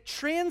joy, it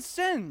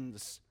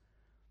transcends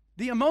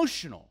the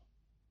emotional.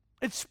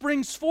 It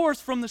springs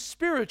forth from the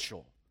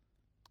spiritual.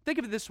 Think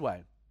of it this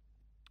way.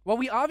 While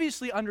we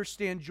obviously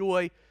understand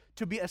joy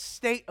to be a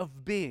state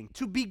of being,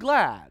 to be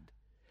glad,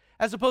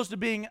 as opposed to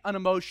being an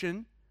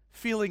emotion,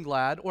 feeling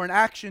glad, or an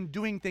action,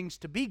 doing things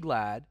to be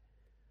glad,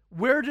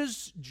 where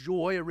does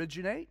joy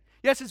originate?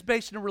 Yes, it's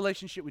based in a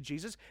relationship with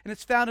Jesus, and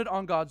it's founded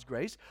on God's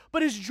grace.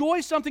 But is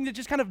joy something that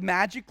just kind of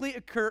magically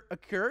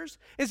occurs?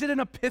 Is it an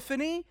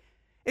epiphany?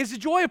 Is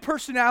joy a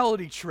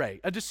personality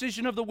trait, a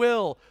decision of the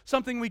will,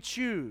 something we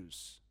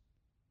choose?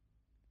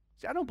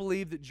 See, I don't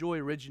believe that joy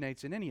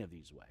originates in any of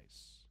these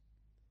ways.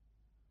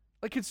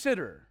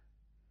 Consider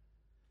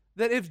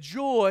that if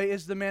joy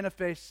is the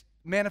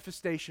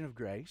manifestation of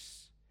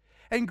grace,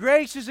 and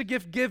grace is a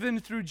gift given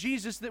through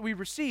Jesus that we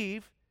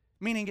receive,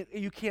 meaning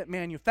you can't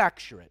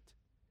manufacture it,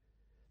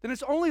 then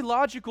it's only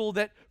logical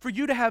that for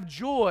you to have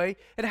joy,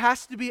 it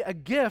has to be a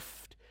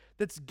gift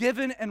that's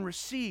given and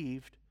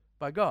received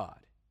by God.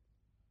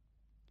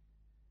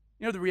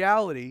 The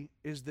reality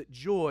is that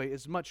joy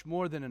is much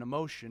more than an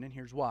emotion, and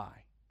here's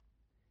why.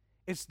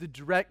 It's the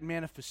direct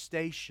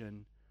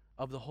manifestation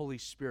of the Holy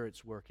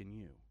Spirit's work in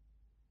you.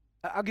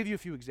 I'll give you a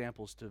few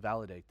examples to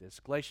validate this.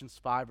 Galatians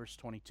 5, verse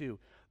 22.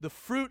 The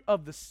fruit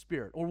of the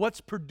Spirit, or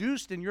what's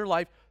produced in your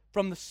life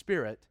from the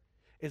Spirit,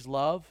 is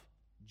love,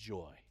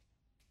 joy,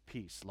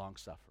 peace,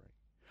 long-suffering.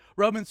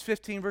 Romans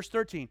 15, verse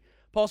 13.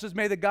 Paul says,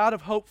 may the God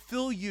of hope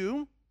fill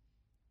you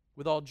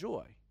with all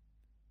joy.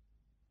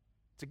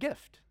 It's a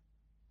gift,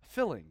 a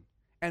filling,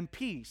 and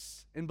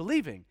peace in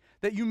believing,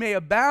 that you may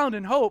abound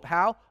in hope.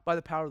 How? By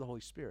the power of the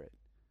Holy Spirit.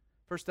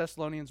 1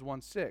 Thessalonians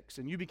 1:6.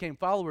 And you became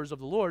followers of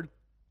the Lord,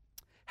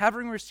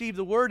 having received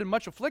the word in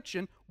much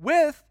affliction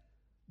with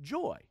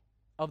joy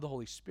of the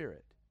Holy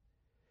Spirit.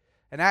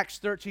 In Acts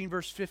 13,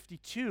 verse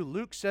 52,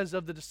 Luke says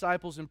of the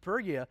disciples in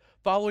Pergia,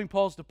 following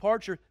Paul's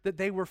departure, that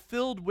they were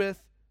filled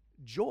with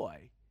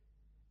joy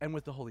and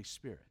with the Holy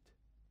Spirit.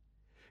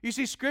 You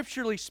see,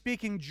 scripturally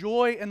speaking,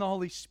 joy and the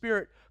Holy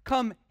Spirit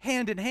come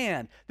hand in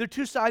hand. They're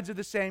two sides of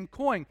the same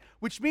coin,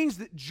 which means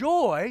that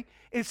joy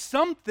is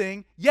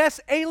something, yes,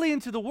 alien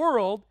to the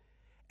world,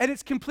 and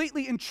it's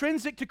completely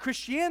intrinsic to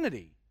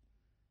Christianity,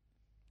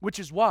 which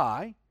is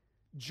why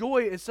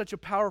joy is such a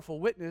powerful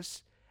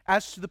witness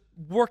as to the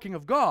working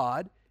of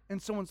God in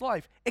someone's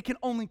life. It can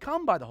only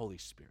come by the Holy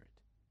Spirit.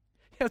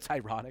 It's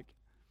ironic.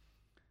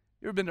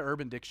 You ever been to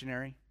Urban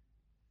Dictionary?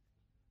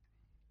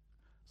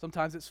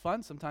 Sometimes it's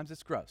fun, sometimes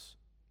it's gross.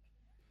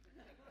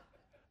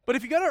 But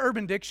if you go to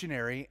Urban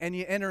Dictionary and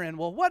you enter in,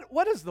 well,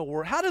 what is the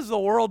word? How does the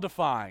world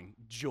define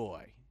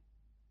joy?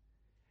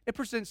 It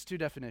presents two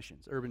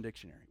definitions, Urban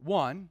Dictionary.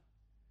 One,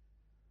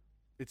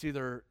 it's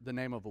either the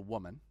name of a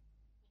woman,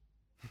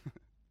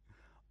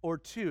 or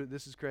two,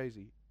 this is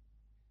crazy,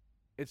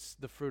 it's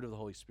the fruit of the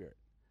Holy Spirit.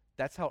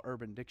 That's how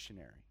Urban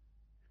Dictionary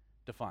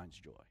defines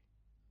joy.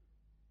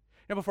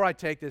 Now, before I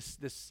take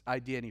this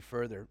idea any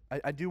further,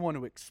 I do want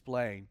to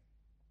explain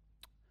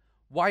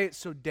why it's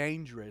so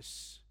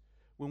dangerous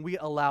when we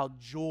allow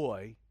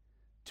joy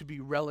to be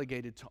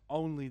relegated to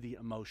only the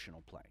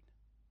emotional plane.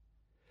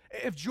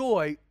 If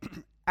joy,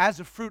 as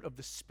a fruit of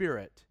the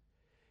Spirit,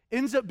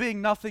 ends up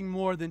being nothing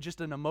more than just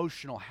an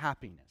emotional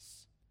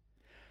happiness,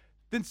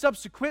 then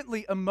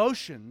subsequently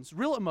emotions,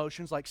 real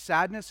emotions like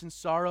sadness and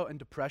sorrow and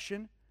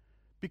depression,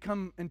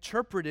 become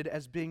interpreted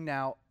as being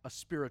now a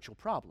spiritual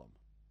problem.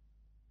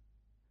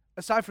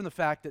 Aside from the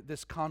fact that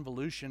this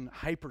convolution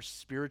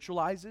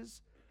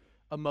hyper-spiritualizes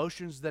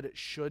emotions that it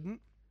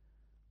shouldn't,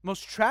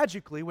 most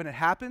tragically, when it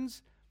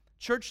happens,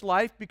 church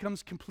life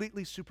becomes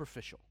completely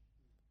superficial.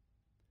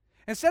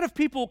 Instead of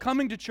people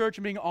coming to church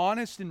and being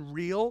honest and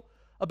real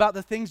about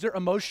the things they're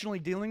emotionally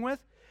dealing with,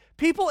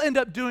 people end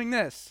up doing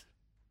this.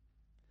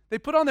 They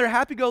put on their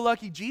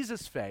happy-go-lucky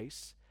Jesus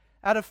face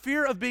out of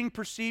fear of being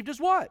perceived as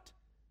what?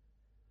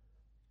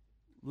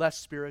 Less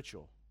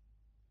spiritual.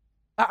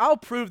 I'll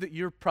prove that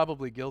you're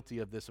probably guilty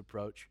of this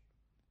approach.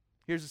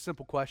 Here's a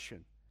simple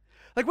question.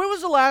 When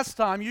was the last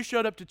time you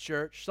showed up to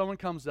church, someone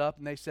comes up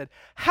and they said,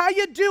 "How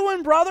you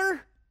doing,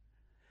 brother?"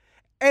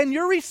 And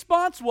your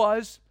response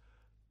was,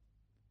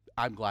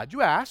 "I'm glad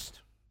you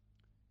asked.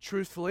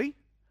 Truthfully,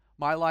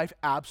 my life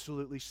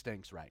absolutely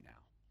stinks right now.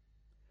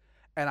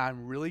 And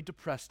I'm really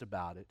depressed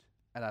about it,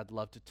 and I'd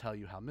love to tell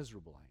you how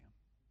miserable I am."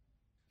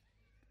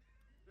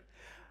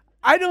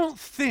 I don't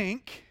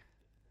think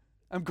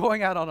I'm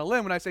going out on a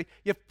limb when I say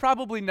you've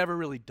probably never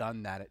really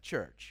done that at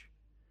church.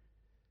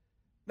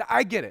 Now,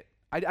 I get it.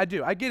 I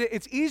do. I get it.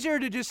 It's easier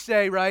to just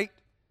say, right,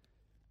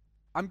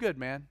 I'm good,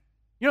 man.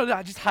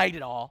 I just hide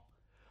it all.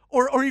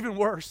 Or even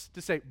worse,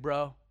 to say,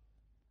 bro,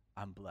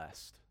 I'm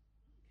blessed.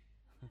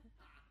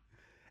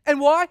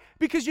 And why?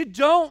 Because you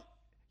don't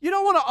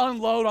want to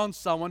unload on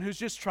someone who's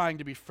just trying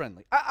to be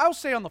friendly. I'll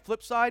say on the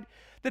flip side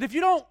that if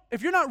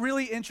you're not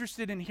really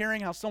interested in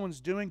hearing how someone's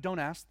doing, don't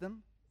ask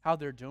them how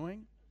they're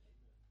doing.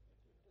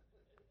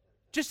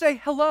 Just say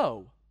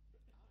hello.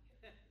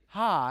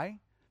 Hi.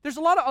 There's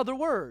a lot of other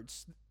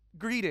words.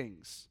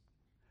 Greetings.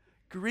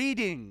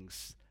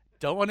 Greetings.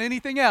 Don't want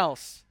anything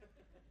else.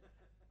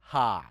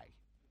 Hi.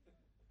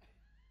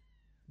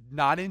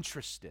 Not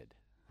interested.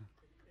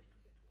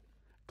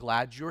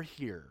 Glad you're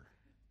here.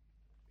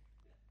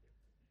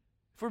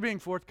 If we're being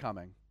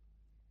forthcoming,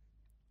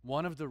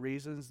 one of the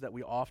reasons that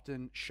we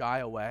often shy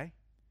away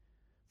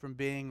from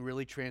being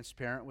really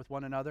transparent with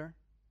one another,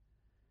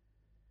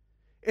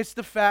 it's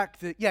the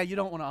fact that, yeah, you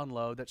don't want to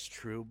unload, that's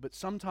true, but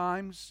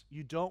sometimes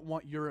you don't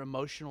want your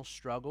emotional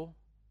struggle,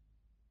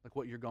 like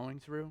what you're going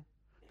through,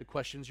 the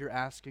questions you're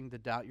asking, the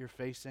doubt you're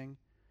facing,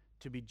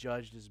 to be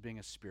judged as being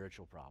a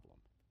spiritual problem.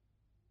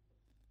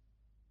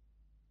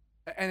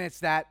 And it's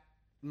that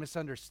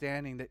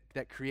misunderstanding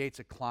that creates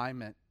a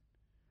climate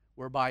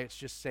whereby it's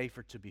just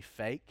safer to be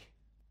fake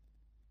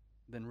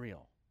than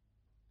real.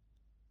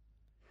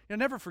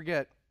 Never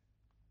forget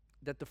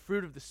that the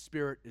fruit of the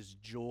Spirit is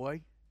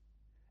joy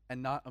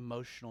and not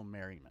emotional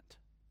merriment.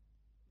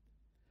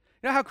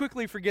 How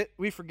quickly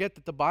we forget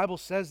that the Bible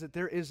says that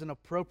there is an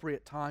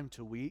appropriate time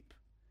to weep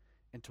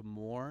and to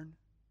mourn,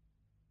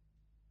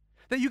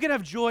 that you can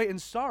have joy in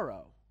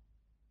sorrow.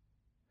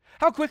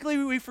 How quickly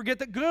we forget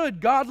that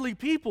good, godly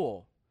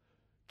people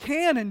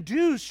can and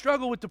do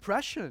struggle with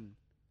depression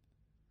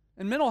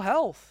and mental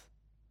health.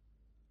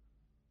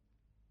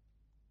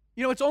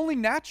 It's only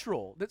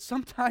natural that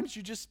sometimes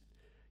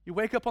you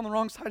wake up on the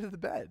wrong side of the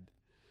bed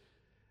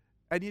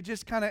and you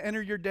just kind of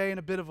enter your day in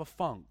a bit of a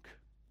funk.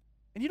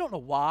 And you don't know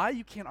why,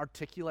 you can't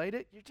articulate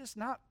it, you're just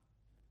not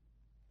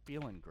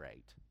feeling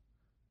great.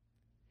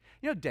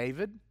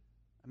 David,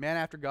 a man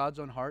after God's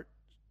own heart,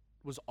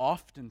 was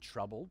often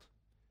troubled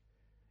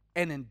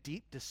and in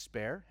deep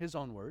despair, his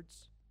own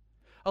words.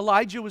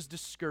 Elijah was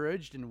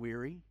discouraged and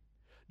weary.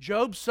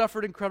 Job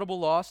suffered incredible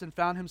loss and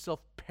found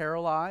himself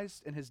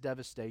paralyzed in his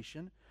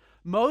devastation.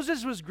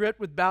 Moses was gripped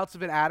with bouts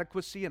of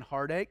inadequacy and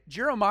heartache.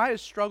 Jeremiah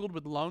struggled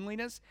with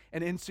loneliness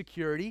and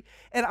insecurity.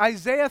 And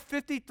Isaiah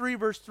 53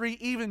 verse 3,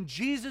 even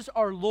Jesus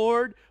our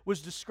Lord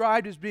was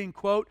described as being,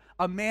 quote,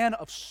 a man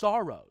of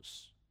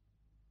sorrows,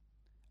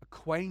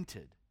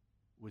 acquainted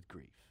with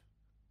grief.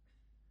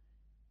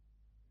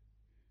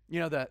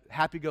 The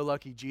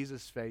happy-go-lucky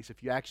Jesus face,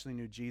 if you actually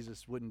knew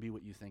Jesus, wouldn't be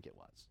what you think it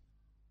was.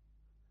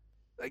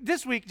 Like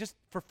this week, just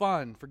for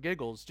fun, for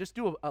giggles, just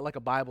do a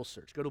Bible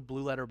search. Go to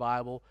Blue Letter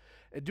Bible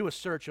and do a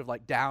search of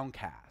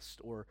downcast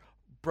or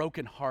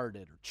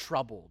brokenhearted or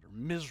troubled or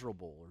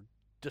miserable or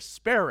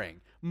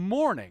despairing,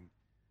 mourning.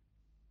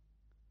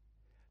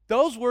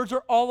 Those words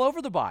are all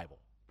over the Bible.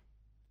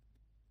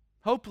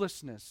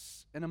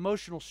 Hopelessness and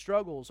emotional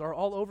struggles are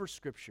all over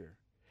Scripture.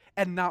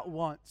 And not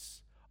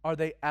once are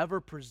they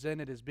ever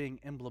presented as being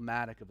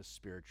emblematic of a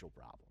spiritual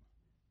problem.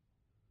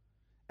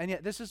 And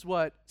yet this is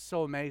what's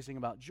so amazing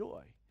about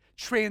joy,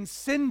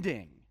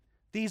 transcending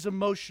these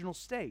emotional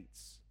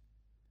states.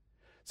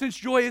 Since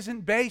joy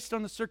isn't based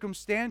on the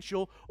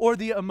circumstantial or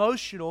the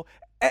emotional,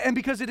 and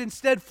because it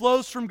instead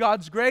flows from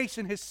God's grace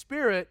and His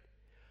Spirit,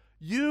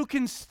 you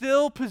can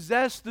still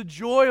possess the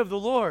joy of the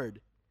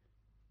Lord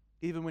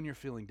even when you're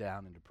feeling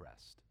down and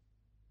depressed.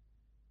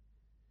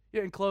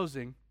 In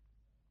closing,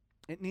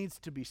 it needs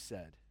to be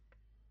said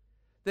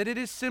that it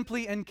is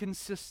simply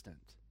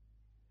inconsistent,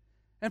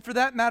 and for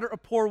that matter, a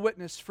poor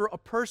witness for a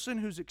person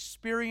who's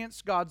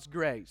experienced God's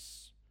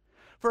grace,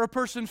 for a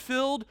person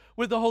filled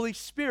with the Holy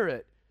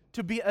Spirit,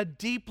 to be a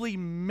deeply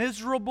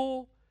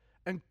miserable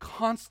and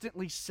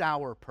constantly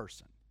sour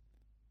person.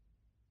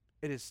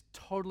 It is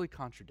totally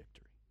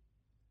contradictory.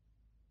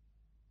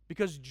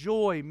 Because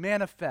joy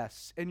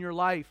manifests in your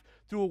life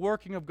through a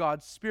working of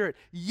God's Spirit,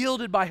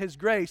 yielded by His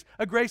grace,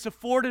 a grace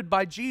afforded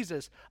by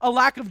Jesus. A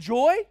lack of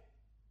joy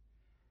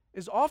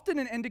is often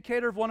an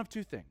indicator of one of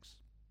two things.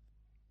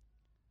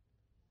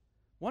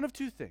 One of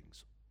two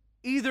things.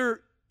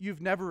 Either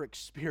you've never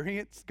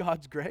experienced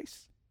God's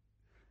grace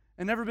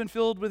and never been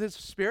filled with His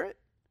Spirit,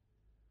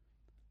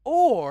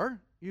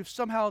 or you've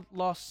somehow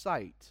lost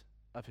sight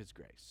of His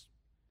grace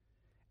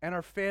and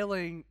are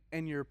failing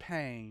in your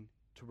pain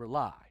to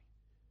rely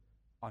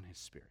on His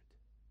Spirit.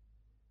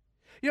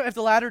 If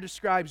the latter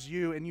describes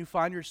you and you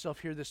find yourself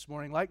here this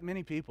morning, like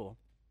many people,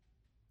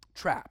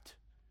 trapped.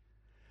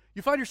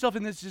 You find yourself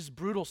in this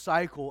brutal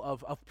cycle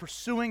of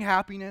pursuing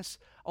happiness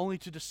only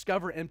to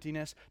discover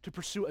emptiness, to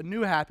pursue a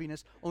new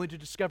happiness only to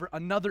discover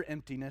another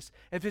emptiness.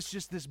 If it's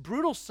just this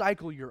brutal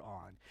cycle you're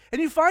on,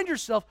 and you find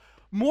yourself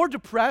more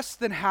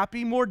depressed than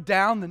happy, more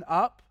down than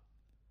up,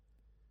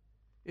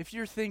 if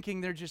you're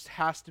thinking there just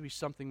has to be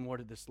something more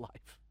to this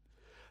life,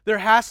 there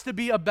has to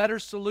be a better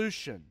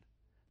solution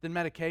than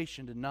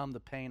medication to numb the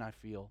pain I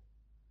feel,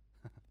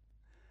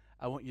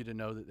 I want you to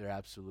know that there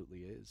absolutely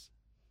is.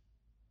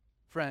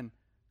 Friend,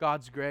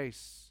 God's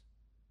grace,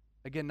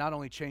 again, not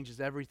only changes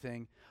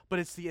everything, but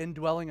it's the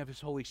indwelling of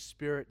His Holy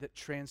Spirit that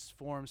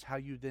transforms how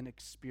you then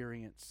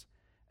experience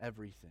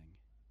everything.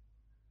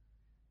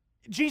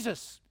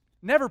 Jesus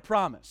never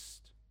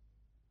promised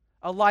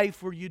a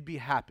life where you'd be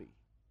happy.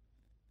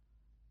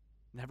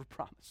 Never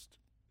promised.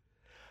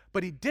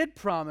 But He did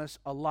promise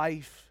a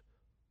life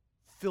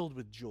filled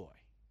with joy.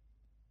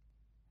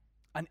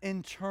 An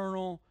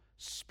internal,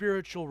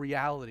 spiritual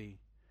reality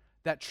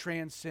that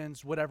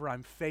transcends whatever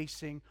I'm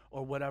facing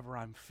or whatever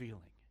I'm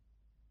feeling.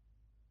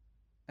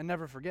 And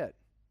never forget,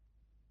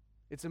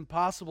 it's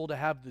impossible to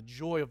have the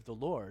joy of the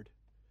Lord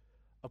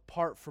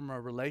apart from a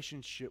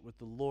relationship with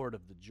the Lord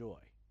of the joy.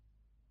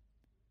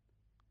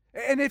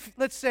 And if,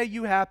 let's say,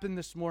 you happen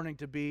this morning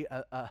to be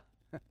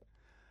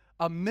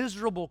a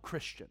miserable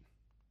Christian,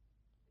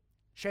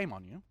 shame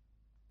on you.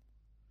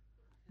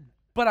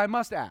 But I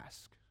must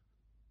ask,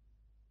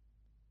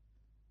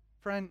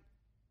 friend,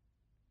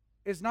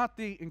 is not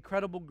the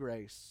incredible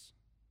grace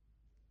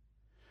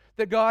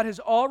that God has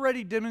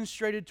already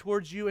demonstrated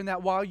towards you, in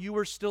that while you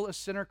were still a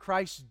sinner,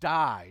 Christ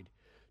died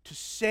to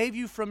save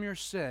you from your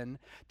sin,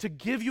 to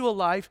give you a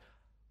life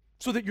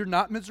so that you're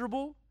not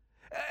miserable?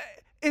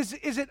 Is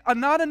it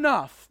not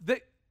enough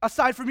that,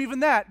 aside from even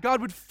that,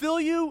 God would fill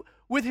you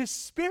with His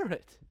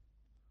Spirit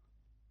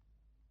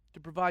to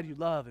provide you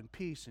love and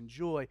peace and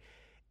joy?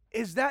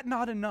 Is that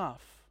not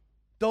enough,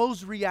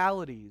 those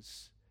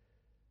realities,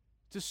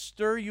 to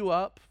stir you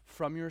up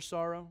from your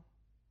sorrow?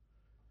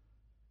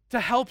 To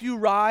help you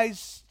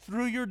rise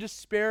through your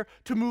despair,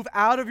 to move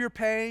out of your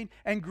pain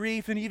and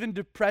grief and even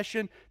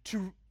depression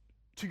to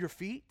your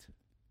feet,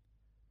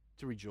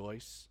 to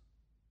rejoice,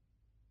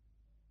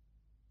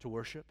 to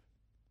worship?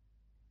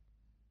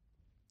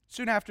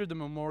 Soon after the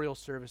memorial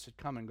service had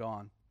come and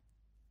gone,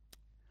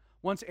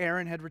 once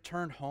Erin had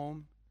returned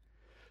home,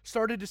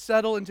 started to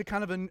settle into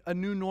kind of a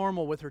new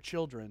normal with her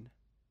children,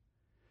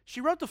 she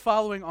wrote the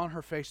following on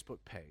her Facebook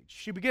page.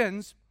 She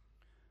begins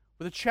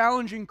with a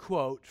challenging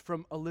quote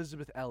from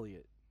Elizabeth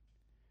Elliot.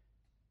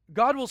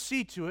 God will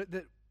see to it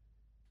that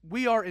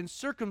we are in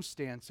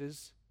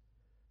circumstances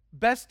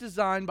best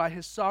designed by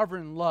His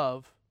sovereign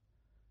love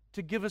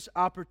to give us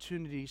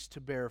opportunities to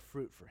bear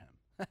fruit for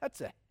Him. That's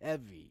a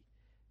heavy,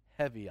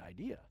 heavy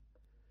idea.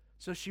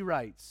 So she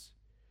writes,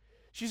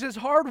 she says,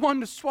 hard one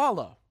to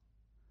swallow.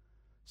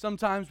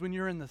 Sometimes when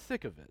you're in the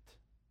thick of it,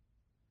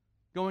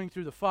 going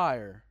through the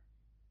fire,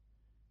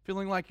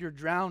 feeling like you're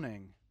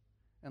drowning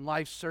in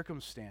life's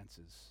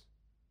circumstances.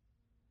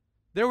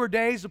 There were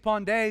days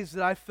upon days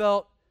that I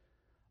felt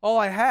all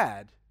I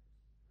had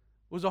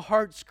was a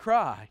heart's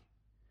cry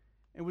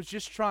and was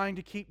just trying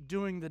to keep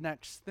doing the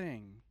next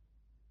thing.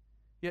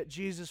 Yet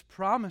Jesus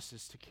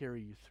promises to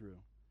carry you through,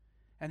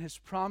 and His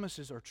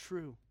promises are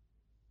true.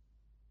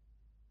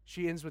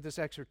 She ends with this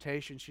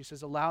exhortation. She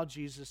says, allow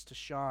Jesus to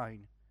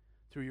shine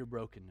through your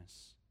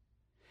brokenness.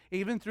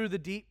 Even through the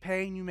deep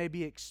pain you may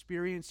be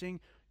experiencing,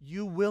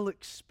 you will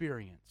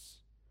experience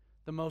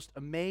the most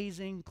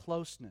amazing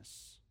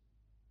closeness,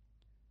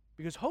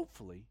 because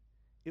hopefully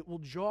it will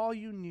draw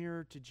you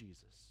nearer to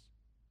Jesus.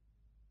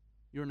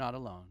 You're not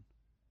alone.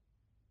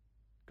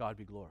 God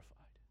be glorified.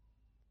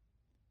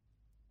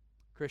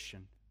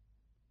 Christian,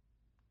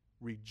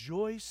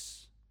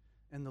 rejoice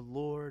in the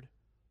Lord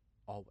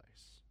always.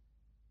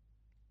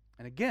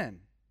 And again,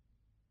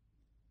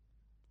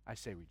 I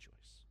say rejoice.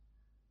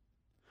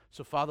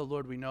 So, Father,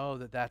 Lord, we know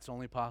that that's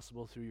only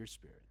possible through your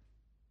Spirit.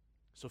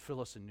 So fill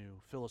us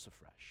anew, fill us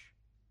afresh.